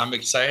dope. And I'm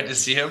excited to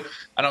see him.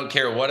 I don't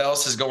care what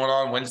else is going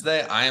on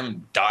Wednesday. I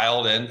am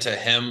dialed into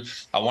him.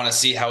 I want to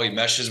see how he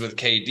meshes with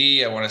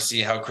KD. I want to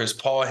see how Chris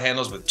Paul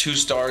handles with 2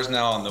 stars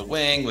now on the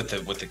wing, with a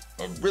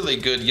really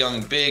good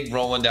young big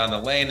rolling down the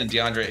lane, and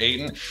DeAndre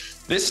Ayton.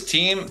 This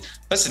team,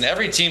 listen,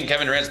 every team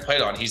Kevin Durant's played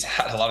on, he's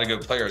had a lot of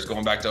good players,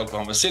 going back to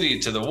Oklahoma City,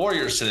 to the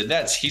Warriors, to the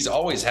Nets. He's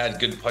always had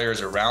good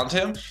players around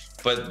him.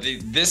 But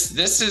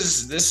this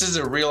is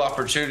a real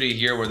opportunity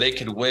here where they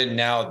could win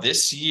now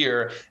this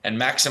year and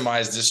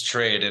maximize this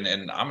trade,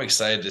 and I'm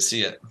excited to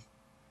see it.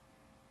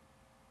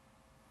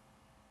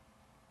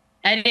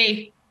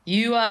 Eddie,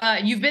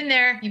 you've been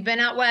there, you've been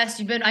out west,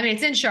 I mean,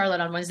 it's in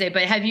Charlotte on Wednesday,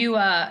 but have you?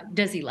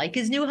 Does he like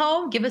his new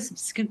home? Give us some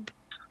scoop.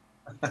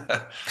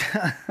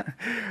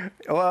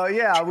 Well,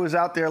 yeah, I was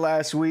out there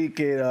last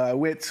week, and I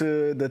went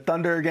to the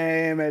Thunder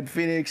game at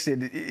Phoenix,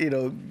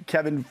 and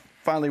Kevin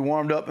finally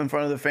warmed up in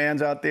front of the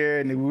fans out there,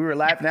 and we were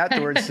laughing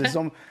afterwards. It's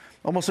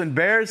almost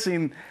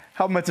embarrassing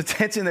how much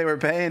attention they were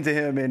paying to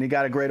him, and he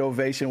got a great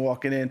ovation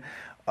walking in.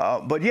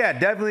 But yeah,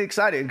 definitely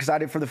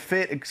excited for the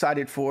fit,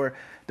 excited for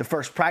the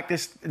first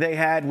practice they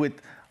had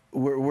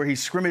where he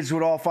scrimmaged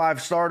with all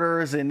 5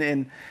 starters,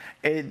 and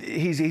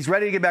he's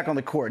ready to get back on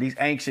the court. He's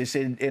anxious,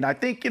 and I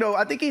think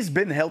he's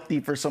been healthy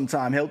for some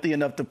time, healthy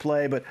enough to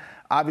play, but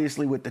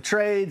obviously with the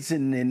trades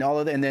and all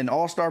of that, and then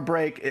All-Star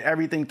break,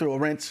 everything threw a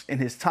wrench in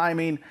his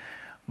timing.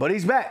 But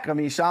he's back. I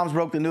mean, Shams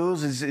broke the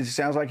news. It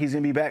sounds like he's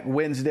going to be back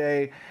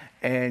Wednesday.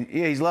 And,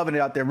 yeah, he's loving it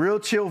out there. Real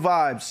chill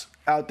vibes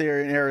out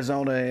there in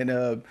Arizona.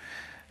 And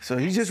so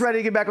he's just ready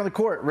to get back on the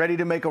court, ready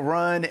to make a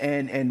run,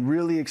 and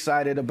really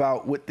excited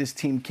about what this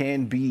team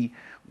can be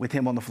with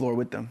him on the floor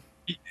with them.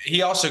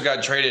 He also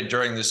got traded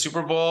during the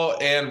Super Bowl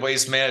and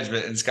Waste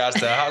Management in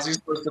Scottsdale. How's he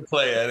supposed to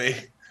play, Eddie?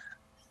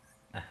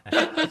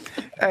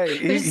 Hey,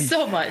 there's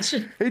so much.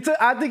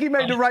 I think he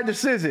made the right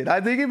decision.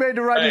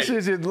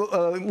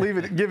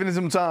 Decision, giving him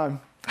some time.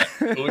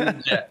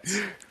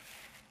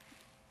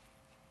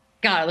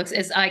 God,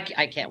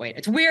 I can't wait.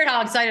 It's weird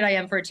how excited I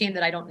am for a team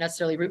that I don't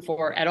necessarily root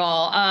for at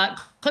all.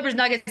 Clippers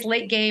Nuggets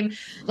late game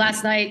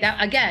last night.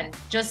 That, again,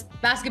 just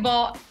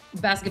basketball.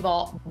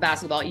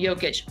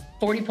 Jokic,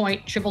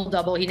 40-point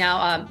triple-double. He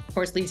now, of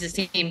course, leads his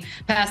team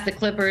past the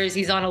Clippers.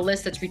 He's on a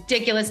list that's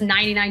ridiculous,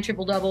 99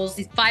 triple-doubles.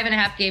 He's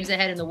 5.5 games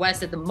ahead in the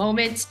West at the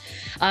moment.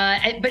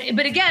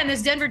 But again,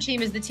 this Denver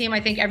team is the team I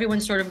think everyone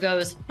sort of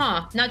goes,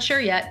 not sure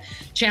yet.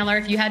 Chandler,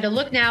 if you had to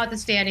look now at the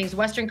standings,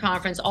 Western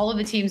Conference, all of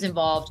the teams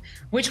involved,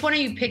 which one are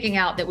you picking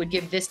out that would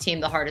give this team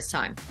the hardest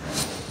time?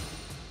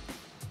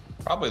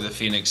 Probably the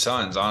Phoenix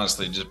Suns,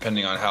 honestly,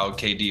 depending on how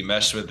KD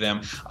meshed with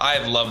them.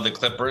 I've loved the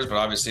Clippers, but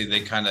obviously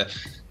they kind of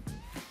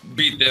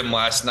beat them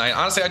last night.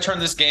 Honestly, I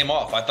turned this game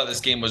off. I thought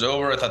this game was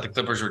over. I thought the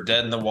Clippers were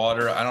dead in the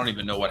water. I don't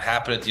even know what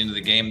happened at the end of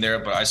the game there,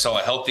 but I saw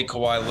a healthy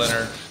Kawhi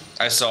Leonard.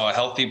 I saw a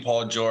healthy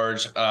Paul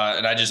George,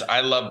 and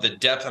I love the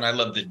depth and I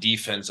love the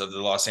defense of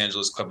the Los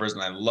Angeles Clippers,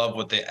 and I love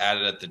what they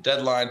added at the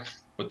deadline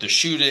with the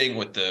shooting,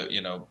 with the,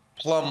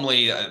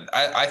 Plumlee.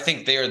 I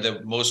think they are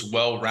the most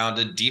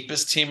well-rounded,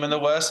 deepest team in the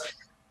West.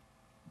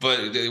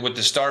 But with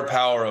the star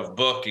power of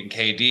Book and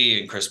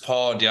KD and Chris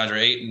Paul and DeAndre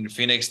Ayton,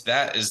 Phoenix,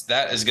 that is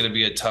going to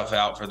be a tough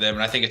out for them.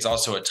 And I think it's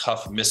also a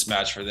tough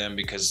mismatch for them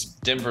because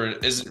Denver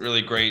isn't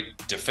really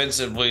great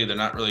defensively. They're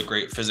not really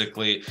great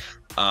physically.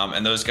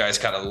 And those guys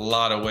got a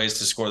lot of ways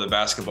to score the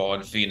basketball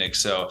in Phoenix.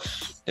 So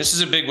this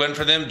is a big win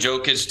for them.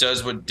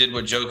 Jokic did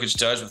what Jokic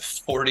does with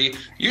 40.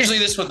 Usually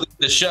this would lead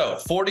the show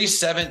 40,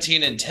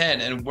 17, and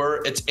 10, and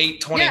it's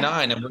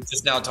 8-29, and we're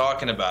just now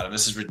talking about him.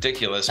 This is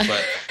ridiculous,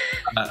 but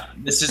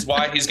this is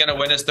why he's going to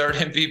win his third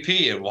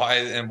MVP,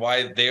 and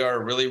why they are a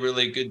really,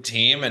 really good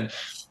team. And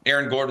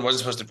Aaron Gordon wasn't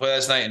supposed to play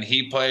last night, and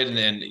he played,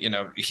 and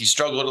he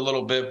struggled a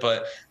little bit.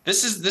 But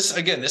this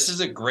is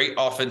a great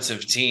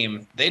offensive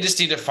team. They just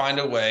need to find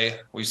a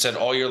way, we've said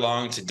all year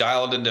long, to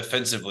dial it in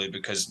defensively,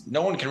 because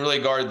no one can really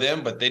guard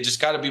them, but they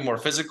just got to be more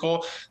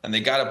physical, and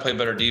they got to play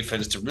better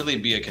defense to really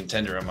be a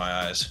contender in my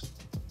eyes.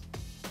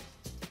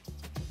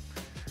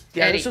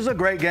 Yeah, this was a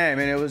great game,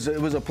 and it was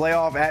a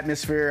playoff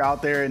atmosphere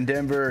out there in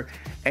Denver,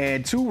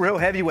 and two real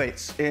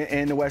heavyweights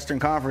in the Western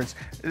Conference.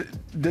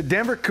 The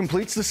Denver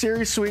completes the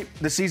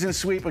season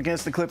sweep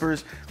against the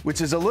Clippers, which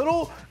is a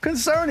little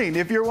concerning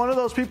if you're one of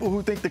those people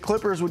who think the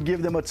Clippers would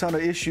give them a ton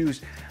of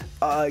issues.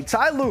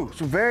 Ty Lue,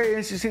 some very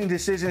interesting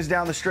decisions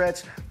down the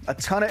stretch. A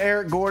ton of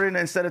Eric Gordon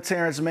instead of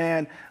Terrence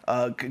Mann.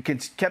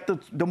 Kept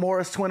the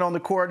Morris twin on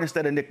the court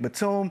instead of Nick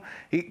Batum.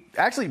 He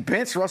actually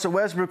benched Russell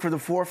Westbrook for the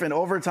fourth in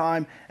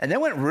overtime, and then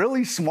went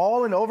really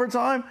small in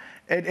overtime.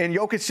 And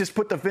Jokic just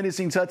put the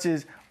finishing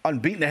touches on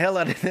beating the hell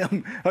out of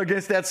them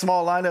against that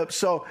small lineup.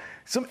 So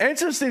some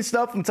interesting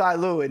stuff from Ty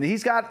Lue, and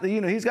he's got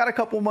a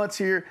couple months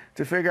here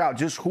to figure out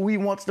just who he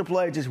wants to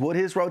play, just what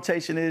his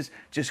rotation is,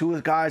 just who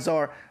his guys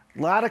are.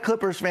 A lot of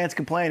Clippers fans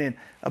complaining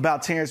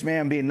about Terrence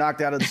Mann being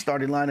knocked out of the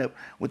starting lineup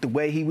with the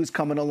way he was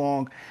coming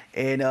along.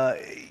 And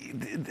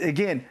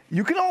again,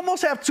 you can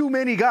almost have too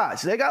many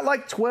guys. They got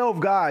like 12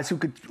 guys who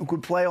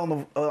could play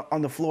on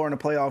the floor in a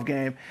playoff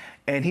game,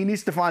 and he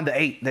needs to find the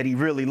 8 that he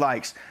really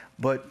likes.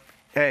 But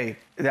hey,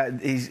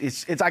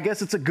 I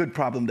guess it's a good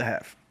problem to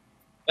have.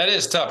 That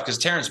is tough, because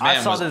Terrence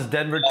Mann this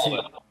Denver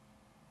team.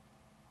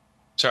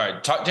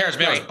 Terrence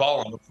Mann was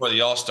balling before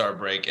the All-Star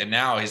break, and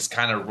now his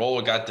kind of role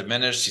got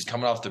diminished. He's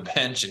coming off the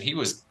bench, and he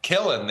was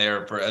killing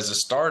there as a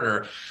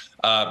starter.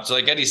 So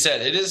like Eddie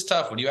said, it is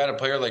tough when you add a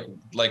player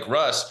like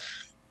Russ.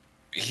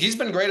 He's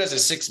been great as a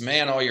sixth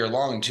man all year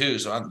long too.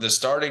 So the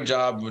starting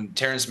job, when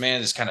Terrence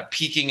Mann is kind of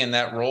peaking in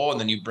that role, and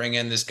then you bring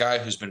in this guy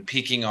who's been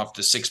peaking off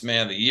the Sixth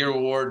Man of the Year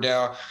award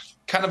now,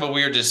 kind of a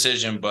weird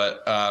decision.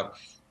 But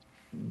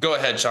go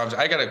ahead, Shams.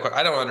 I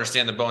don't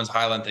understand the Bones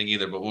Highland thing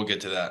either, but we'll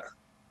get to that.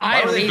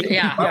 Why were they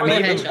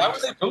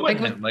booing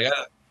him? Like,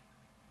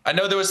 I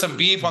know there was some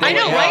beef on the way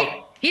out.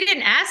 Right? He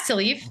didn't ask to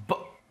leave.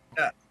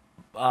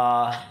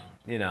 I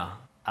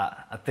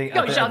think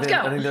there's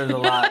a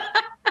lot.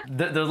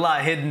 There's a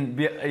lot hidden,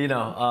 a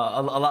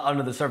lot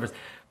under the surface.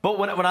 But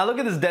when I look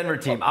at this Denver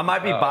team, I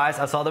might be biased.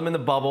 I saw them in the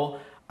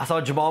bubble. I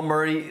saw Jamal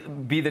Murray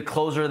be the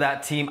closer of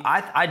that team.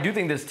 I do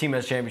think this team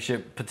has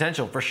championship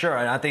potential for sure,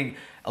 and I think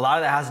a lot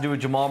of that has to do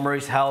with Jamal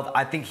Murray's health.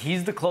 I think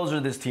he's the closer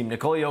of this team.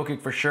 Nikola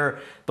Jokic for sure.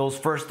 Those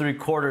first 3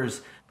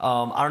 quarters,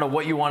 I don't know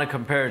what you want to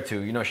compare it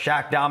to.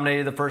 Shaq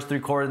dominated the first 3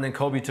 quarters, and then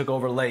Kobe took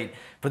over late.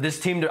 For this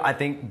team to, I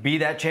think, be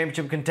that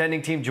championship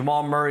contending team,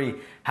 Jamal Murray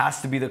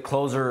has to be the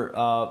closer,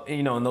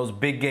 in those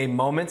big game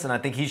moments, and I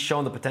think he's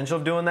shown the potential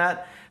of doing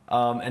that.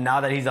 And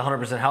now that he's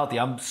 100% healthy,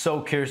 I'm so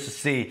curious to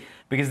see,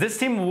 because this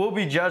team will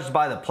be judged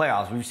by the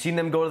playoffs. We've seen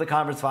them go to the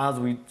conference finals.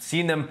 We've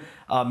seen them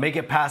make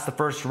it past the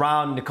first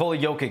round. Nikola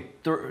Jokic,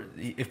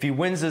 if he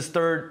wins his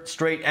 3rd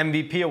straight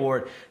MVP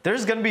award,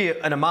 there's going to be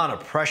an amount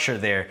of pressure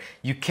there.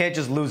 You can't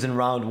just lose in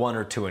round 1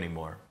 or 2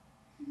 anymore.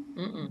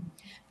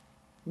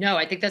 No,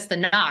 I think that's the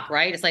knock,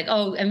 right? It's like,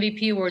 oh,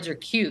 MVP awards are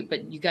cute,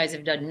 but you guys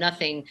have done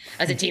nothing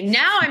as a team.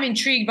 Now I'm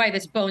intrigued by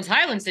this Bones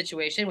Highland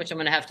situation, which I'm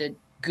going to have to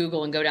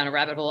Google and go down a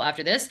rabbit hole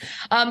after this.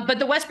 But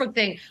the Westbrook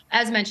thing,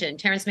 as mentioned,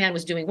 Terrence Mann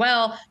was doing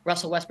well.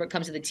 Russell Westbrook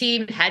comes to the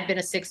team, had been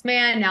a 6th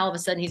man. Now all of a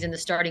sudden he's in the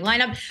starting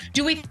lineup.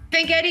 Do we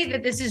think, Eddie,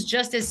 that this is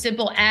just as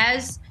simple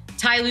as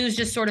Ty Lue's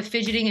just sort of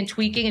fidgeting and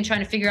tweaking and trying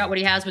to figure out what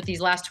he has with these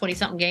last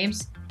 20-something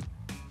games?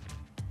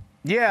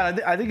 Yeah,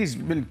 I think he's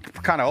been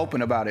kind of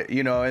open about it,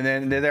 and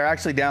then they're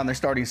actually down their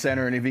starting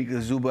center in Ivica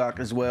Zubac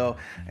as well.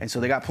 And so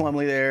they got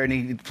Plumlee there,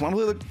 and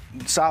Plumlee looked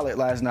solid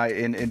last night.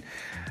 And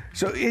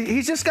so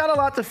he's just got a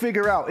lot to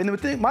figure out.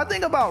 And my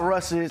thing about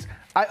Russ is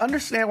I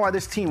understand why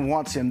this team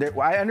wants him.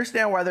 I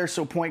understand why they're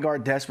so point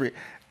guard desperate.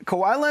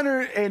 Kawhi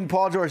Leonard and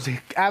Paul George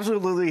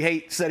absolutely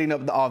hate setting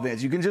up the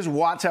offense. You can just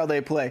watch how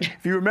they play.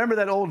 If you remember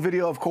that old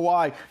video of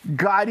Kawhi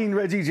guiding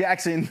Reggie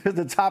Jackson to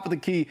the top of the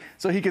key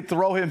so he could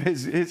throw him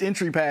his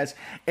entry pass,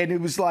 and it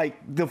was like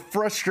the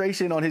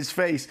frustration on his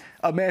face,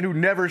 a man who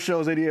never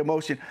shows any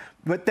emotion.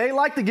 But they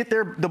like to get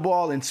the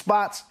ball in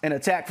spots and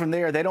attack from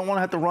there. They don't want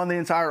to have to run the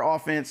entire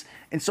offense.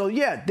 And so,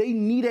 yeah, they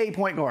need a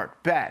point guard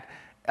bad.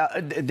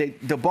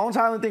 The Bones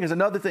Highland thing is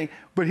another thing,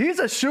 but he's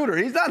a shooter.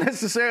 He's not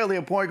necessarily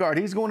a point guard.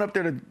 He's going up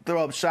there to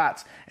throw up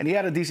shots, and he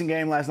had a decent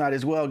game last night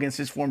as well against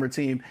his former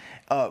team.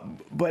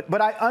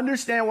 But I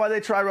understand why they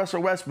try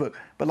Russell Westbrook.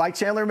 But like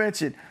Chandler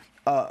mentioned,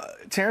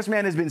 Terrence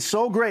Mann has been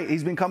so great.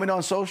 He's been coming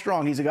on so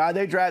strong. He's a guy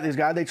they drafted. He's a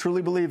guy they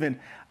truly believe in.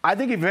 I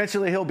think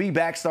eventually he'll be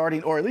back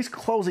starting or at least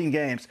closing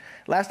games.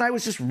 Last night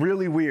was just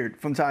really weird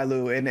from Ty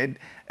Lue. And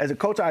as a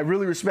coach I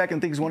really respect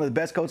and think he's one of the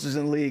best coaches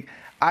in the league,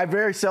 I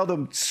very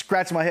seldom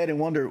scratch my head and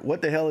wonder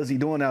what the hell is he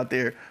doing out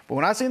there. But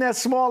when I seen that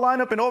small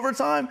lineup in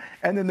overtime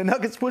and then the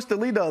Nuggets pushed the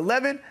lead to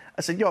 11,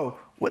 I said, yo,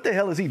 what the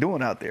hell is he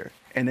doing out there?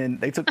 And then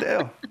they took the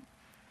L.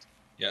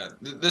 Yeah,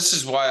 this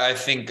is why I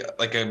think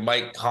like a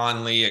Mike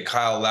Conley, a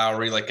Kyle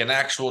Lowry, like an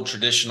actual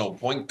traditional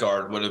point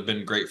guard would have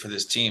been great for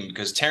this team,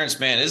 because Terrence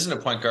Mann isn't a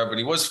point guard, but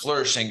he was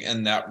flourishing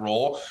in that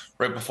role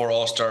right before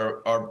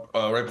All-Star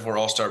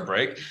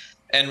break.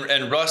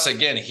 And Russ,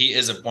 again, he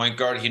is a point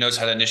guard. He knows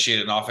how to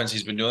initiate an offense.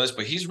 He's been doing this,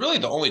 but he's really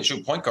the only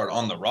true point guard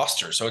on the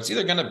roster. So it's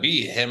either going to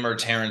be him or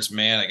Terrence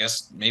Mann. I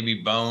guess maybe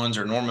Bones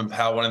or Norman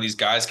Powell. One of these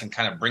guys can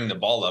kind of bring the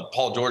ball up.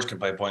 Paul George can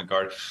play point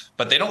guard,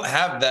 but they don't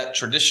have that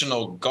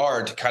traditional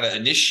guard to kind of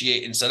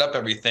initiate and set up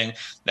everything.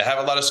 They have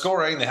a lot of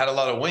scoring. They had a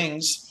lot of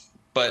wings,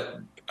 but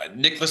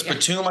Nicholas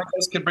Batum, I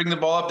guess, could bring the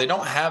ball up. They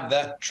don't have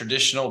that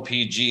traditional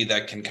PG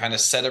that can kind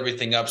of set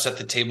everything up, set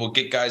the table,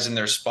 get guys in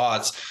their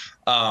spots.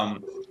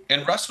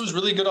 And Russ was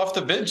really good off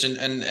the bench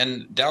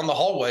and down the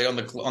hallway on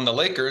the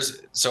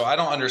Lakers. So I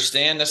don't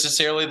understand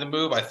necessarily the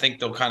move. I think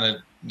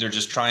they're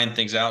just trying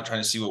things out,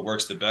 trying to see what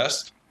works the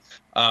best.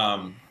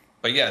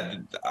 But yeah,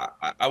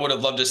 I would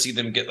have loved to see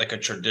them get like a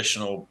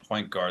traditional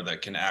point guard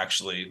that can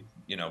actually,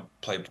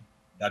 play,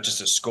 not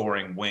just a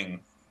scoring wing.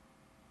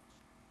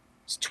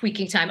 It's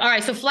tweaking time. All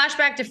right, so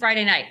flashback to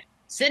Friday night.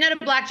 Sitting at a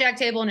blackjack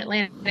table in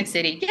Atlantic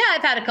City. Yeah,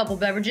 I've had a couple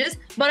beverages,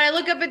 but I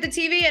look up at the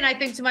TV and I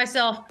think to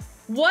myself,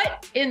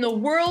 what in the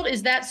world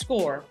is that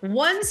score?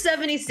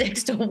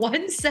 176 to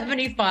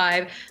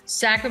 175,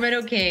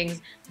 Sacramento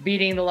Kings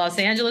beating the Los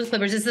Angeles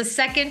Clippers. It's the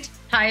second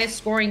highest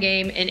scoring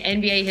game in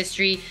NBA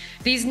history.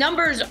 These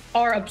numbers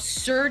are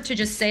absurd to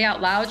just say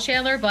out loud,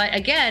 Chandler, but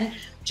again,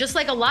 just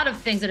like a lot of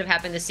things that have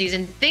happened this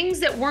season,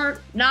 things that weren't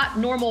not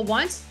normal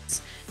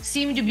once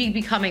seem to be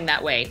becoming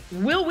that way.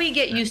 Will we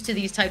get used to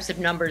these types of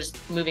numbers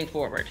moving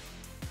forward?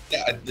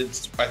 Yeah,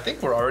 I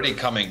think we're already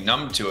coming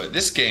numb to it.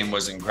 This game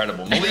was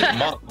incredible. Malik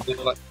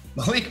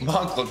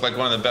Monk looked like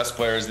one of the best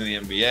players in the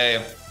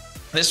NBA.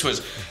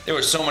 There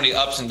were so many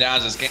ups and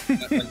downs this game.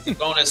 When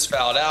Sabonis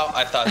fouled out,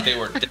 I thought they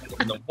were dead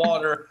in the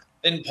water.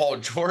 Then Paul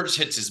George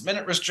hits his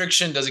minute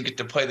restriction, doesn't get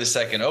to play the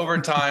second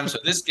overtime. So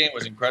this game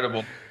was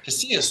incredible. To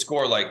see a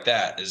score like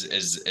that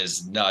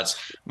is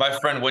nuts. My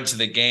friend went to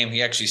the game.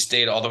 He actually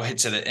stayed all the way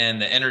to the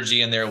end. The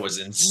energy in there was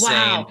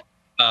insane.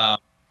 Wow.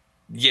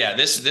 Yeah,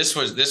 this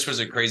was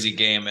a crazy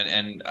game,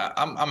 and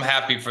I'm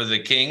happy for the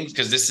Kings,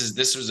 because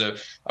this was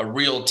a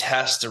real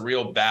test, a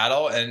real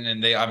battle,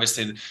 and they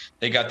obviously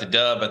got the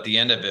dub at the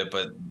end of it.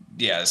 But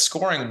yeah,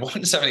 scoring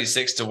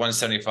 176 to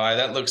 175,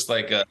 that looks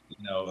like a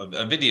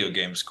video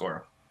game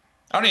score.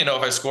 I don't even know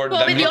if I scored.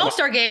 Well, in the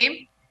All-Star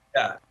game.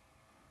 Yeah.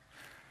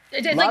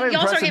 It's like the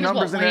All-Star game was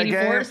what,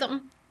 184 or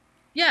something?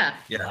 Yeah.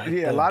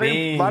 A lot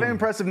of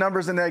impressive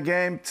numbers in that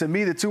game. To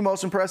me, the two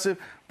most impressive,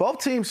 both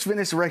teams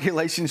finished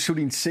regulation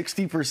shooting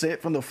 60%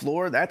 from the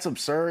floor. That's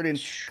absurd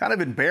and kind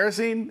of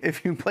embarrassing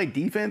if you play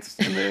defense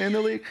in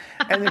the league.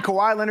 And then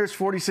Kawhi Leonard's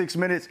 46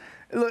 minutes.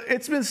 Look,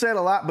 it's been said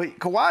a lot, but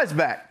Kawhi's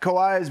back.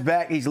 Kawhi is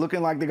back. He's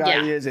looking like the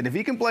guy he is. And if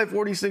he can play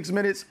 46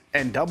 minutes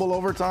and double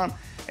overtime,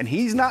 and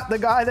he's not the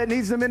guy that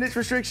needs the minutes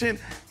restriction,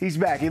 he's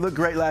back. He looked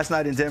great last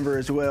night in Denver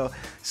as well.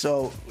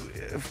 So,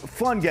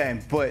 fun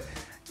game, but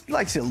he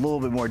likes a little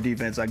bit more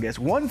defense, I guess.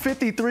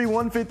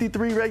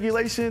 153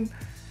 regulation.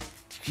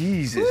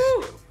 Jesus.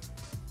 Woo.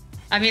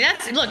 I mean,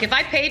 look, if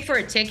I paid for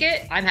a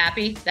ticket, I'm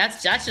happy.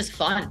 That's just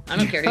fun. I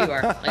don't care who you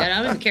are. Like, I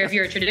don't even care if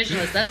you're a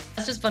traditionalist.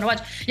 That's just fun to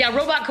watch. Yeah,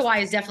 Robot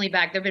Kawhi is definitely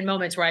back. There have been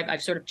moments where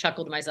I've sort of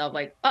chuckled to myself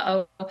like,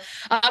 uh-oh.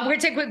 We're going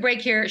to take a quick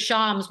break here.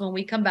 Shams, when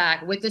we come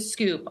back with the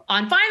scoop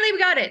on finally we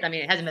got it. I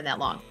mean, it hasn't been that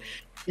long.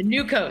 The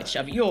new coach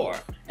of your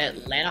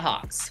Atlanta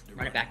Hawks.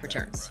 Run It Back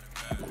returns.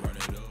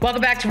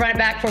 Welcome back to Run It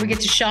Back. Before we get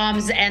to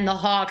Shams and the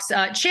Hawks,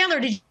 Chandler,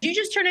 did you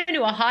just turn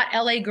into a hot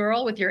LA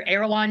girl with your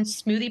Erewhon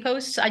smoothie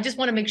posts? I just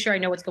want to make sure I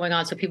know what's going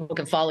on so people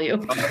can follow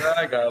you.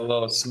 I got a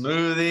little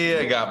smoothie.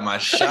 I got my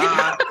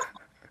shot.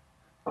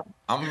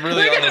 I'm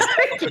really on this.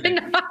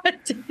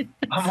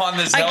 I'm on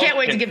this. I can't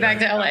wait to get back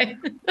to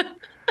LA.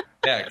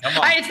 Yeah,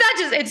 come on.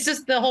 It's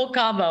just the whole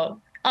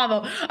combo.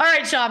 All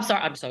right, Sean,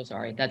 I'm so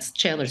sorry. That's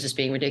Chandler's just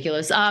being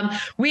ridiculous.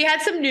 We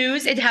had some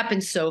news. It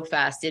happened so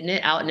fast, didn't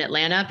it, out in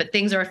Atlanta? But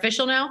things are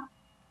official now?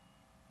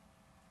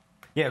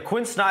 Yeah,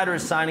 Quin Snyder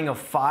is signing a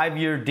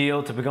 5-year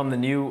deal to become the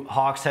new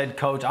Hawks head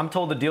coach. I'm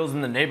told the deal's in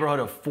the neighborhood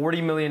of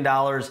 $40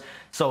 million.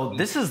 So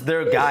this is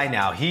their guy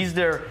now. He's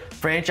their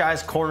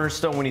franchise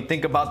cornerstone when you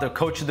think about the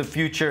coach of the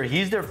future.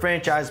 He's their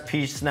franchise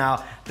piece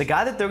now. The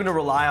guy that they're going to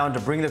rely on to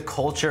bring the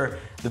culture,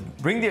 to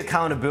bring the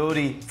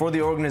accountability for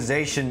the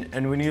organization.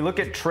 And when you look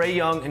at Trae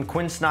Young and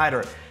Quin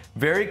Snyder,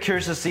 very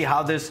curious to see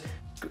how this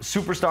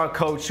superstar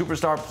coach,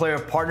 superstar player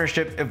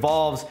partnership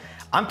evolves.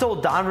 I'm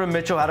told Donovan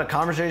Mitchell had a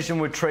conversation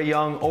with Trae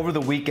Young over the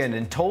weekend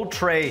and told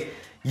Trae,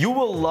 you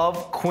will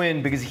love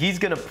Quin because he's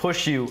going to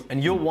push you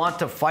and you'll want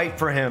to fight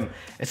for him.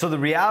 And so the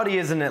reality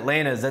is in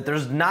Atlanta is that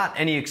there's not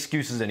any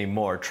excuses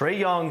anymore. Trae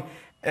Young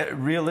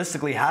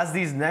realistically has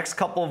these next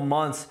couple of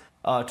months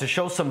to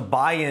show some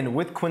buy-in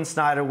with Quin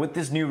Snyder, with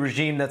this new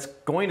regime that's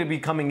going to be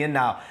coming in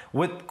now,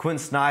 with Quin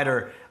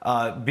Snyder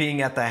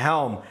being at the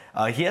helm.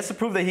 He has to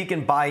prove that he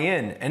can buy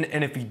in.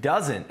 And if he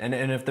doesn't,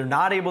 and if they're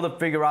not able to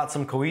figure out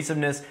some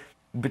cohesiveness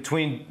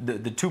between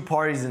the two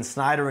parties in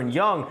Snyder and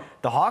Young,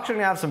 the Hawks are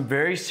going to have some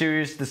very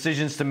serious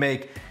decisions to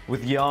make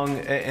with Young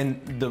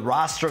and the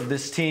roster of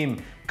this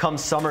team come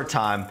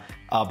summertime.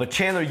 But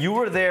Chandler, you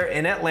were there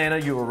in Atlanta.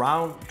 You were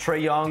around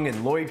Trae Young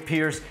and Lloyd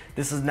Pierce.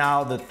 This is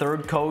now the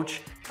third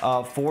coach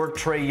for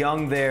Trae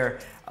Young there.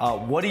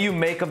 What do you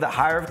make of the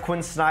hire of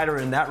Quin Snyder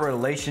and that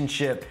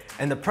relationship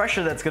and the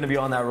pressure that's going to be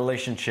on that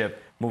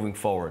relationship moving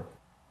forward?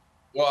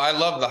 Well, I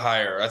love the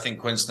hire. I think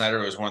Quin Snyder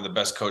was one of the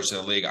best coaches in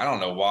the league. I don't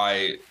know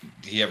why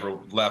he ever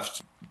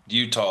left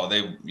Utah.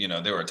 They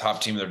were a top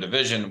team in their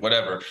division,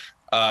 whatever.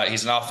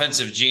 He's an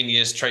offensive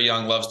genius. Trae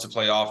Young loves to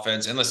play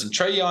offense. And listen,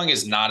 Trae Young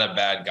is not a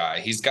bad guy.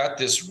 He's got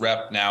this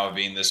rep now of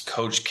being this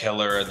coach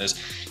killer and this.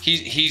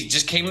 He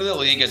just came to the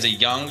league as a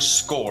young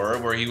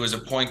scorer where he was a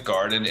point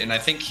guard, and I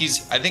think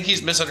he's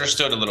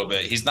misunderstood a little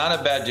bit. He's not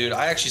a bad dude.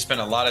 I actually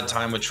spent a lot of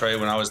time with Trae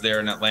when I was there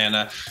in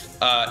Atlanta.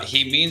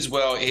 He means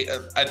well.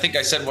 I think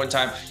I said one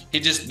time,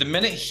 the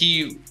minute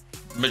he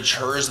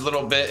matures a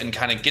little bit and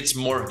kind of gets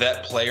more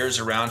vet players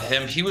around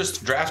him. He was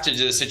drafted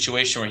to a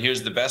situation where he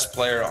was the best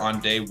player on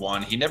day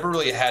one. He never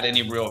really had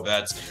any real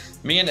vets.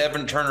 Me and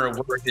Evan Turner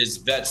were his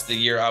vets the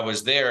year I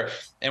was there,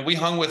 and we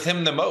hung with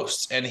him the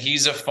most. And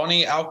he's a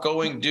funny,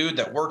 outgoing dude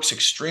that works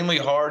extremely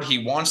hard.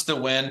 He wants to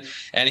win,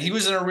 and he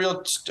was in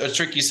a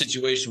tricky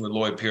situation with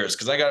Lloyd Pierce,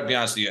 because I got to be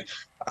honest with you,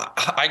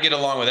 I get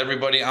along with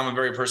everybody. I'm a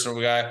very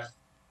personal guy.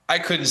 I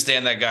couldn't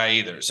stand that guy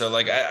either. So,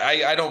 like,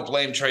 I don't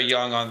blame Trae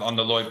Young on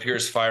the Lloyd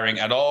Pierce firing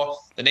at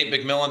all. The Nate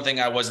McMillan thing,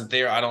 I wasn't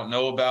there. I don't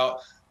know about.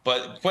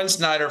 But Quin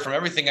Snyder, from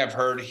everything I've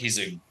heard, he's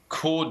a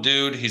cool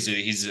dude.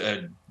 He's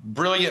a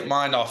brilliant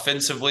mind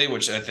offensively,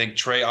 which I think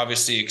Trae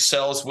obviously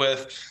excels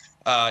with.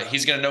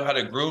 He's going to know how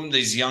to groom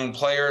these young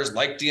players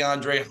like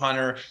DeAndre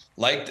Hunter,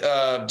 like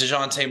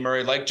DeJounte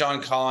Murray, like John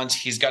Collins.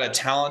 He's got a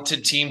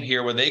talented team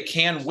here where they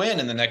can win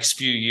in the next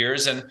few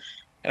years. And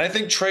I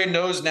think Trae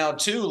knows now,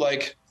 too,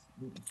 like,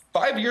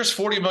 5 years,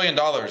 $40 million.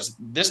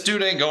 This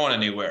dude ain't going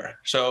anywhere.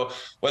 So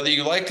whether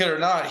you like it or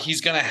not,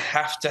 he's going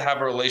to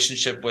have a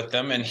relationship with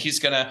them, and he's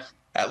going to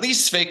at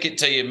least fake it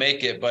till you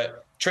make it.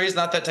 But Trae's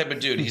not that type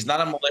of dude. He's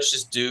not a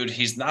malicious dude.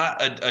 He's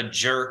not a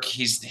jerk.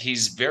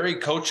 He's very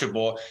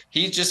coachable.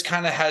 He just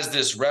kind of has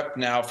this rep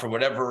now for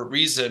whatever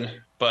reason.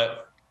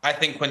 But I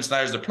think Quin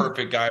Snyder's the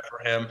perfect guy for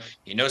him.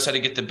 He knows how to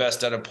get the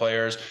best out of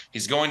players.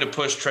 He's going to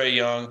push Trae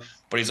Young,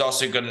 but he's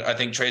also going to, I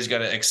think Trae's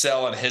going to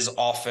excel in his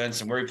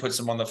offense and where he puts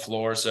him on the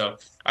floor. So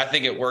I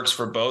think it works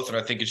for both, and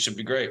I think it should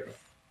be great.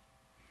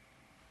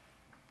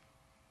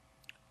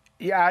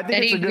 Yeah, I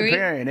think it's a good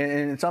pairing,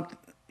 and it's something.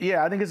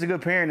 Yeah, I think it's a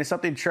good pairing. It's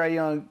something Trae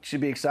Young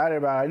should be excited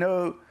about. I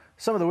know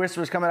some of the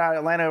whispers coming out of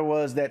Atlanta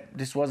was that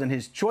this wasn't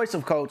his choice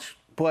of coach,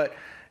 but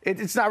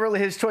it's not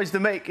really his choice to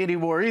make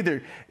anymore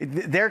either.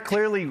 They're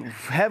clearly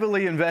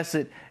heavily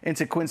invested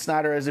into Quin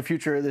Snyder as the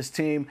future of this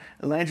team.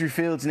 Landry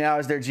Fields now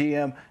is their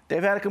GM.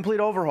 They've had a complete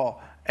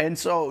overhaul. And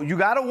so you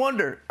got to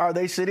wonder, are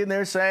they sitting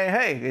there saying,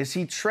 hey, is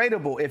he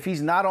tradable? If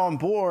he's not on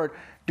board,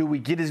 do we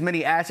get as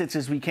many assets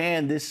as we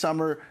can this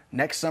summer,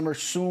 next summer,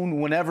 soon,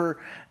 whenever,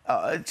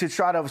 to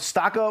try to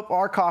stock up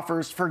our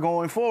coffers for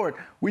going forward?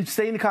 We've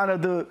seen kind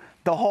of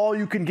the haul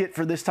you can get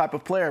for this type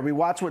of player. We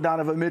watched what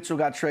Donovan Mitchell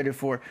got traded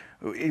for.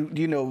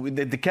 You know,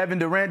 the Kevin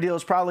Durant deal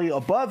is probably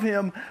above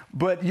him,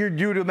 but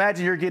you'd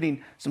imagine you're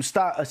getting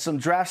some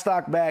draft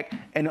stock back,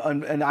 and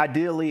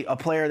ideally a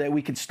player that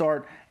we could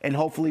start and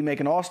hopefully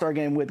make an all-star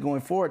game with going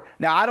forward.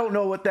 Now, I don't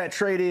know what that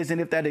trade is and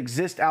if that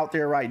exists out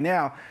there right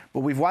now, but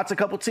we've watched a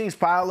couple teams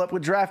pile up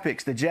with draft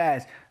picks, the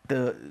Jazz,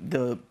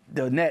 the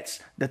Nets,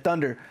 the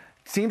Thunder.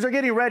 Teams are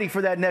getting ready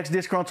for that next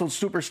disgruntled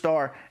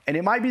superstar, and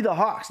it might be the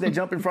Hawks that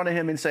jump in front of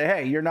him and say,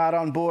 hey, you're not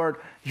on board.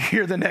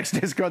 You're the next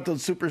disgruntled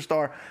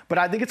superstar. But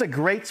I think it's a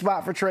great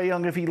spot for Trae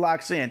Young if he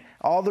locks in.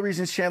 All the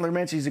reasons Chandler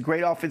mentioned, he's a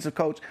great offensive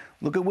coach.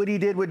 Look at what he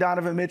did with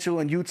Donovan Mitchell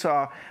in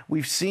Utah.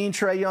 We've seen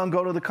Trae Young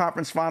go to the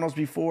conference finals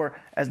before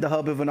as the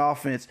hub of an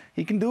offense.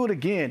 He can do it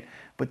again,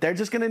 but they're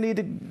just going to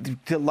need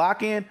to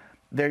lock in.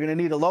 They're going to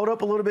need to load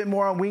up a little bit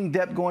more on wing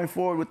depth going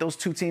forward with those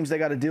two teams they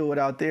got to deal with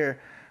out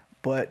there.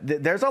 But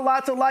there's a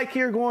lot to like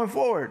here going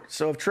forward.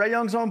 So if Trae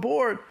Young's on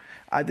board,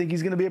 I think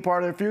he's going to be a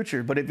part of their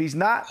future. But if he's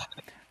not,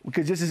 we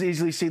could just as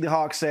easily see the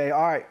Hawks say,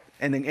 all right,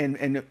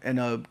 and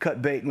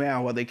cut bait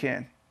now while they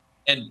can.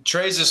 And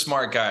Trae's a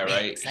smart guy,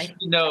 right?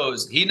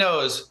 He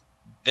knows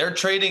they're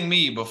trading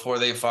me before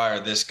they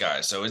fire this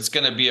guy. So it's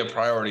going to be a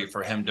priority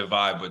for him to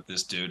vibe with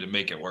this dude and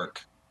make it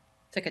work.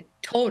 It's like a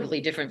totally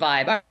different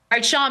vibe. All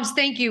right, Shams,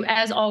 thank you.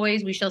 As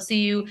always, we shall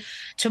see you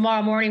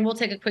tomorrow morning. We'll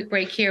take a quick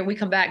break here. We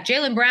come back.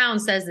 Jaylen Brown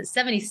says that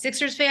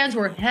 76ers fans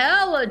were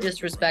hella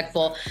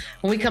disrespectful.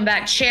 When we come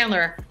back,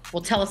 Chandler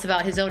will tell us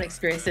about his own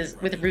experiences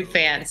with Root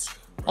fans.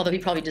 although he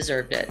probably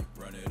deserved it.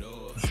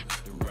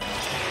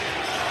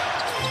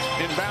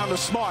 Inbound to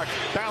Smart.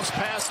 Bounce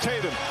pass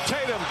Tatum.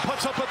 Tatum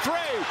puts up a three.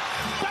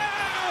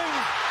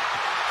 Bang!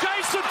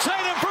 Jason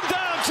Tatum from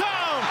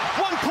downtown.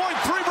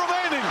 1.3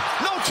 remaining.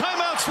 No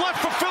timeouts left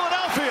for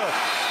Philadelphia.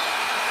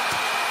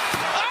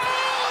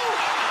 Oh!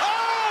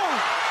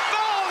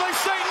 No! They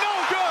say no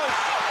good.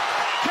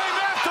 Came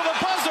after the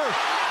buzzer,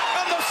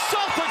 and the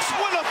Celtics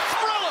win a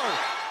thriller.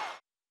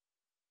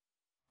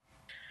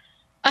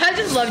 I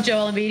just love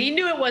Joel Embiid. He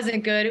knew it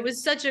wasn't good. It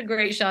was such a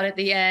great shot at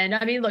the end.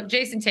 I mean, look,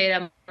 Jason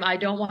Tatum, I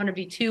don't want to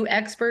be too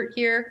expert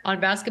here on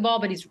basketball,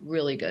 but he's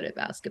really good at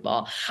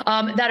basketball.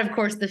 That, of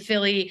course, the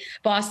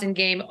Philly-Boston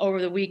game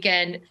over the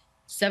weekend.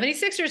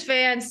 76ers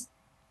fans,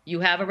 you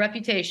have a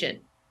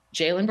reputation.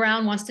 Jaylen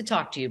Brown wants to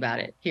talk to you about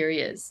it. Here he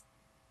is.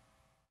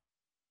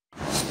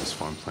 It's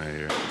fun playing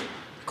here.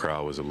 The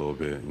crowd was a little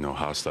bit,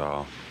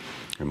 hostile.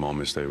 In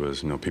moments, there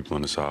was, people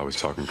on the side was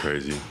talking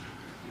crazy.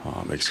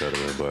 Etc.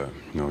 But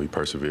we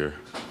persevere,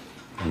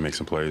 we make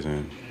some plays,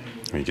 and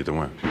we get the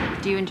win.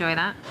 Do you enjoy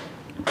that?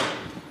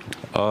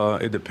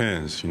 It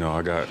depends.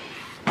 I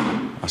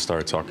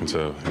started talking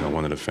to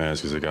one of the fans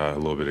because it got a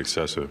little bit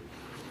excessive,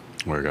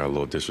 where it got a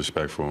little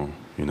disrespectful,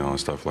 and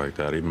stuff like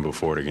that. Even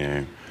before the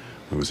game,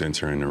 we was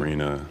entering the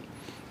arena.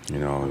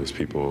 There was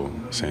people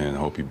saying, "I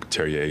hope you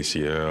tear your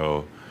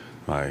ACL,"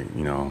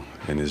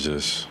 and it's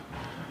just,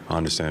 I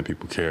understand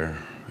people care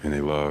and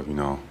they love,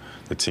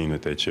 the team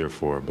that they cheer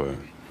for, but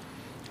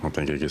I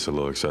think it gets a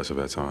little excessive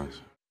at times.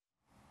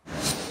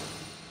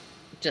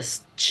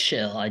 Just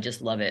chill. I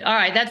just love it. All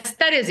right,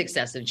 that is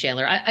excessive,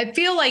 Chandler. I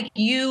feel like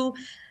you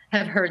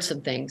have heard some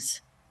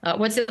things.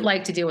 What's it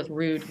like to deal with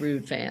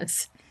rude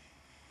fans?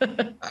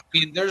 I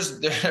mean,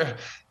 there's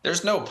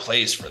no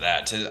place for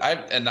that.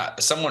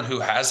 Someone who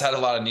has had a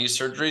lot of knee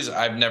surgeries,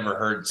 I've never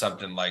heard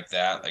something like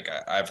that. Like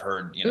I've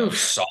heard,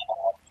 soft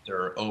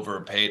or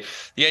overpaid.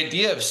 The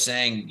idea of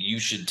saying you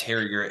should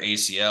tear your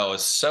ACL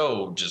is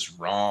so just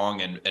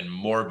wrong and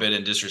morbid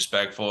and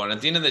disrespectful. And at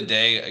the end of the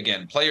day,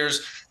 again,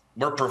 players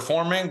were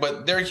performing,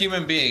 but they're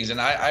human beings. And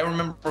I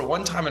remember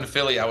one time in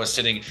Philly, I was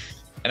sitting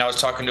and I was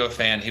talking to a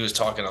fan. He was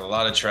talking a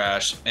lot of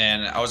trash.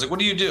 And I was like, "What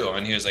do you do?"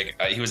 And he was like,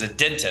 he was a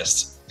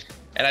dentist.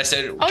 And I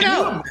said,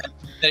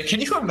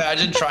 can you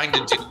imagine trying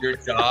to do your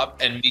job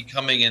and me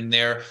coming in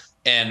there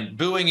and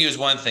booing you is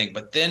one thing,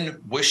 but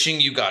then wishing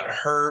you got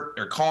hurt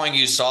or calling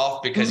you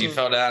soft because you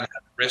fell down and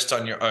had a wrist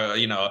on your,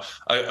 a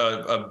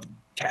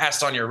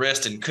cast on your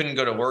wrist and couldn't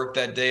go to work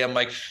that day. I'm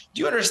like,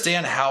 do you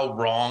understand how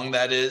wrong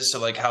that is? So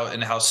like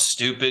how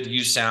stupid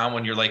you sound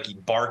when you're like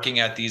barking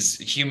at these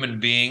human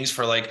beings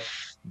for like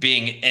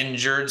being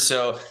injured.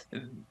 So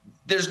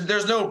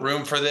there's no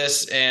room for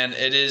this, and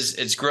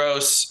it's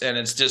gross and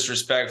it's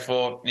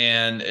disrespectful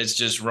and it's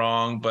just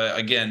wrong. But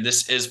again,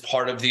 this is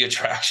part of the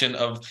attraction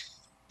of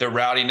the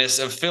rowdiness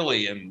of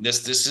Philly. And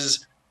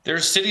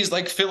there's cities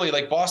like Philly,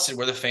 like Boston,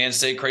 where the fans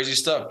say crazy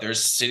stuff.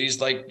 There's cities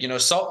like,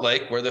 Salt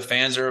Lake, where the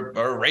fans are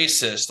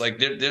racist. Like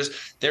there's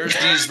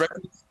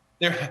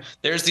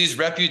these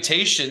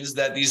reputations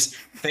that these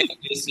fan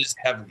bases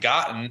have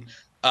gotten.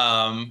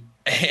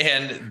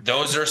 And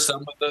those are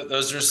some of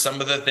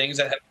the things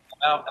that have come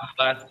out in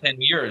the last 10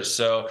 years.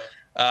 So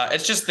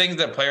it's just things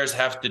that players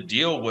have to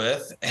deal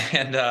with.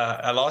 And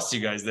I lost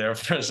you guys there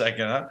for a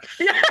second, huh?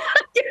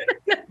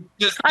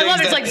 I love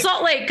it. It's like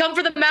Salt Lake, come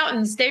for the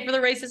mountains, stay for the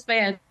racist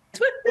fans.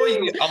 Well,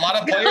 a lot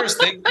of players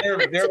think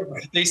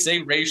they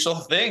say racial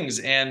things,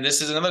 and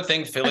this is another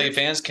thing. Philly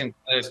fans can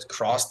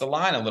cross the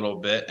line a little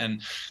bit,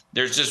 and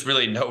there's just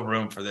really no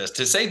room for this.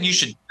 To say you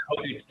should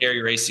tear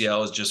your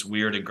ACL is just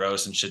weird and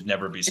gross and should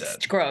never be said.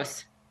 It's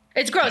gross.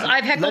 It's gross.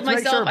 I've heckled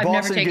Let's myself. make sure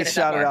I've never taken it that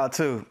shouted far. out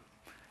too.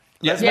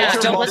 Let's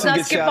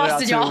Boston skip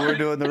Boston, y'all. We're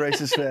doing the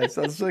racist fans.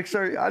 Let's make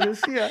sure. Y'all,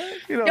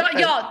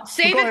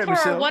 save it for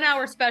our 1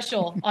 hour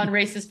special on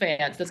racist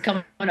fans that's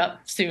coming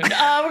up soon. We're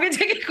gonna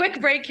take a quick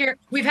break here.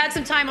 We've had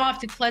some time off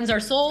to cleanse our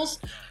souls.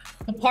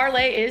 The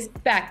parlay is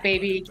back,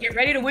 baby. Get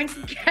ready to win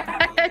some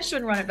cash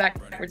when Run It Back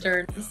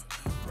returns.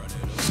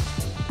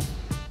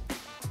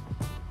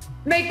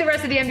 Make the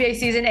rest of the NBA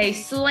season a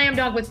slam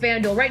dunk with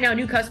FanDuel. Right now,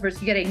 new customers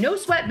can get a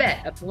no-sweat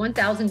bet up to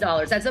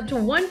 $1,000. That's up to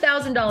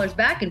 $1,000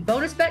 back in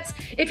bonus bets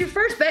if your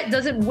first bet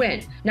doesn't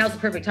win. Now's the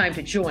perfect time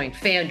to join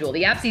FanDuel.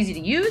 The app's easy to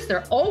use. There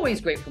are always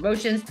great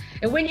promotions.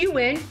 And when you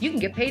win, you can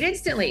get paid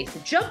instantly. So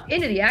jump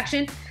into the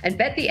action and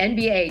bet the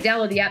NBA.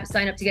 Download the app and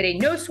sign up to get a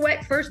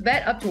no-sweat first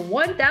bet up to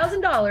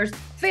 $1,000.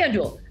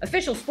 FanDuel,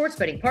 official sports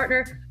betting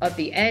partner of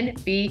the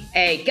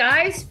NBA.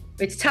 Guys,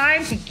 it's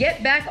time to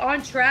get back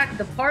on track.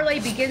 The parlay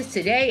begins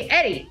today.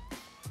 Eddie.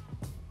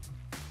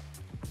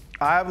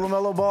 I have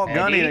LaMelo Ball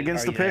gunning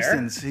against the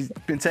Pistons. He's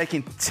been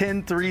taking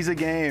 10 threes a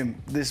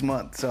game this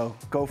month, so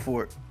go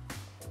for it.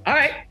 All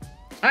right,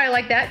 I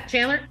like that.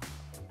 Chandler?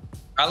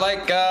 I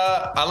like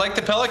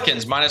the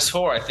Pelicans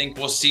 -4. I think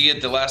we'll see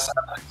at the last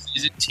half of the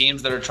season,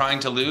 teams that are trying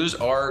to lose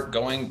are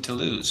going to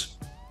lose.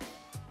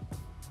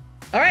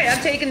 All right,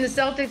 I'm taking the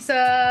Celtics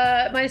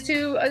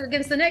 -2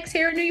 against the Knicks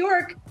here in New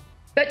York.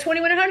 Bet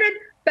 2100,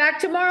 back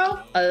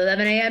tomorrow,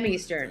 11 a.m.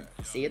 Eastern.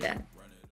 See you then.